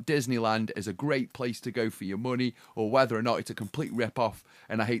whether or not Disneyland is a great place to go for your money, or whether or not it's a complete rip-off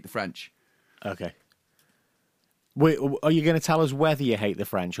and I hate the French. Okay. Wait, are you going to tell us whether you hate the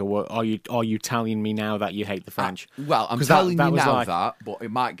French, or are you telling me now that you hate the French? Well, I'm telling you now that, but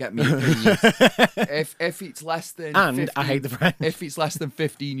it might get me opinions. if it's less than I hate the French. If it's less than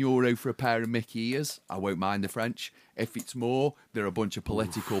 €15 for a pair of Mickey ears, I won't mind the French. If it's more, they're a bunch of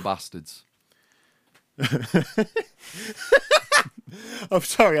political bastards. I'm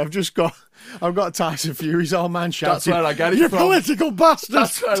sorry, I've got Tyson Fury's old man shouting. That's where I get it you from. Political bastard.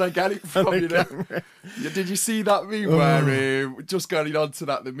 That's where I get it from, you know. Did you see that meme where, just going on to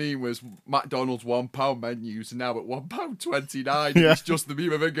that, the meme was McDonald's £1 menus now at £1.29. Yeah. It's just the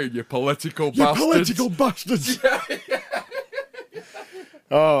meme of it going, you political bastards. Political bastards.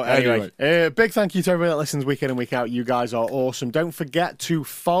 Oh, anyway. Big thank you to everybody that listens week in and week out. You guys are awesome. Don't forget to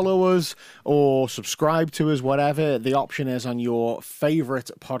follow us or subscribe to us, whatever the option is on your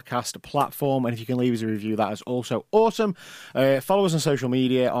favourite podcast platform. And if you can leave us a review, that is also awesome. Follow us on social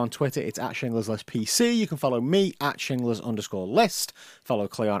media. On Twitter, it's at ShinglersListPC. You can follow me at Shinglers_list. Follow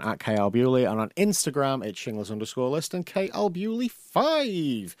Cleon at KLBewley. And on Instagram, it's Shinglers_list and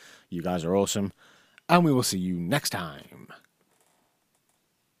KLBewley5. You guys are awesome. And we will see you next time.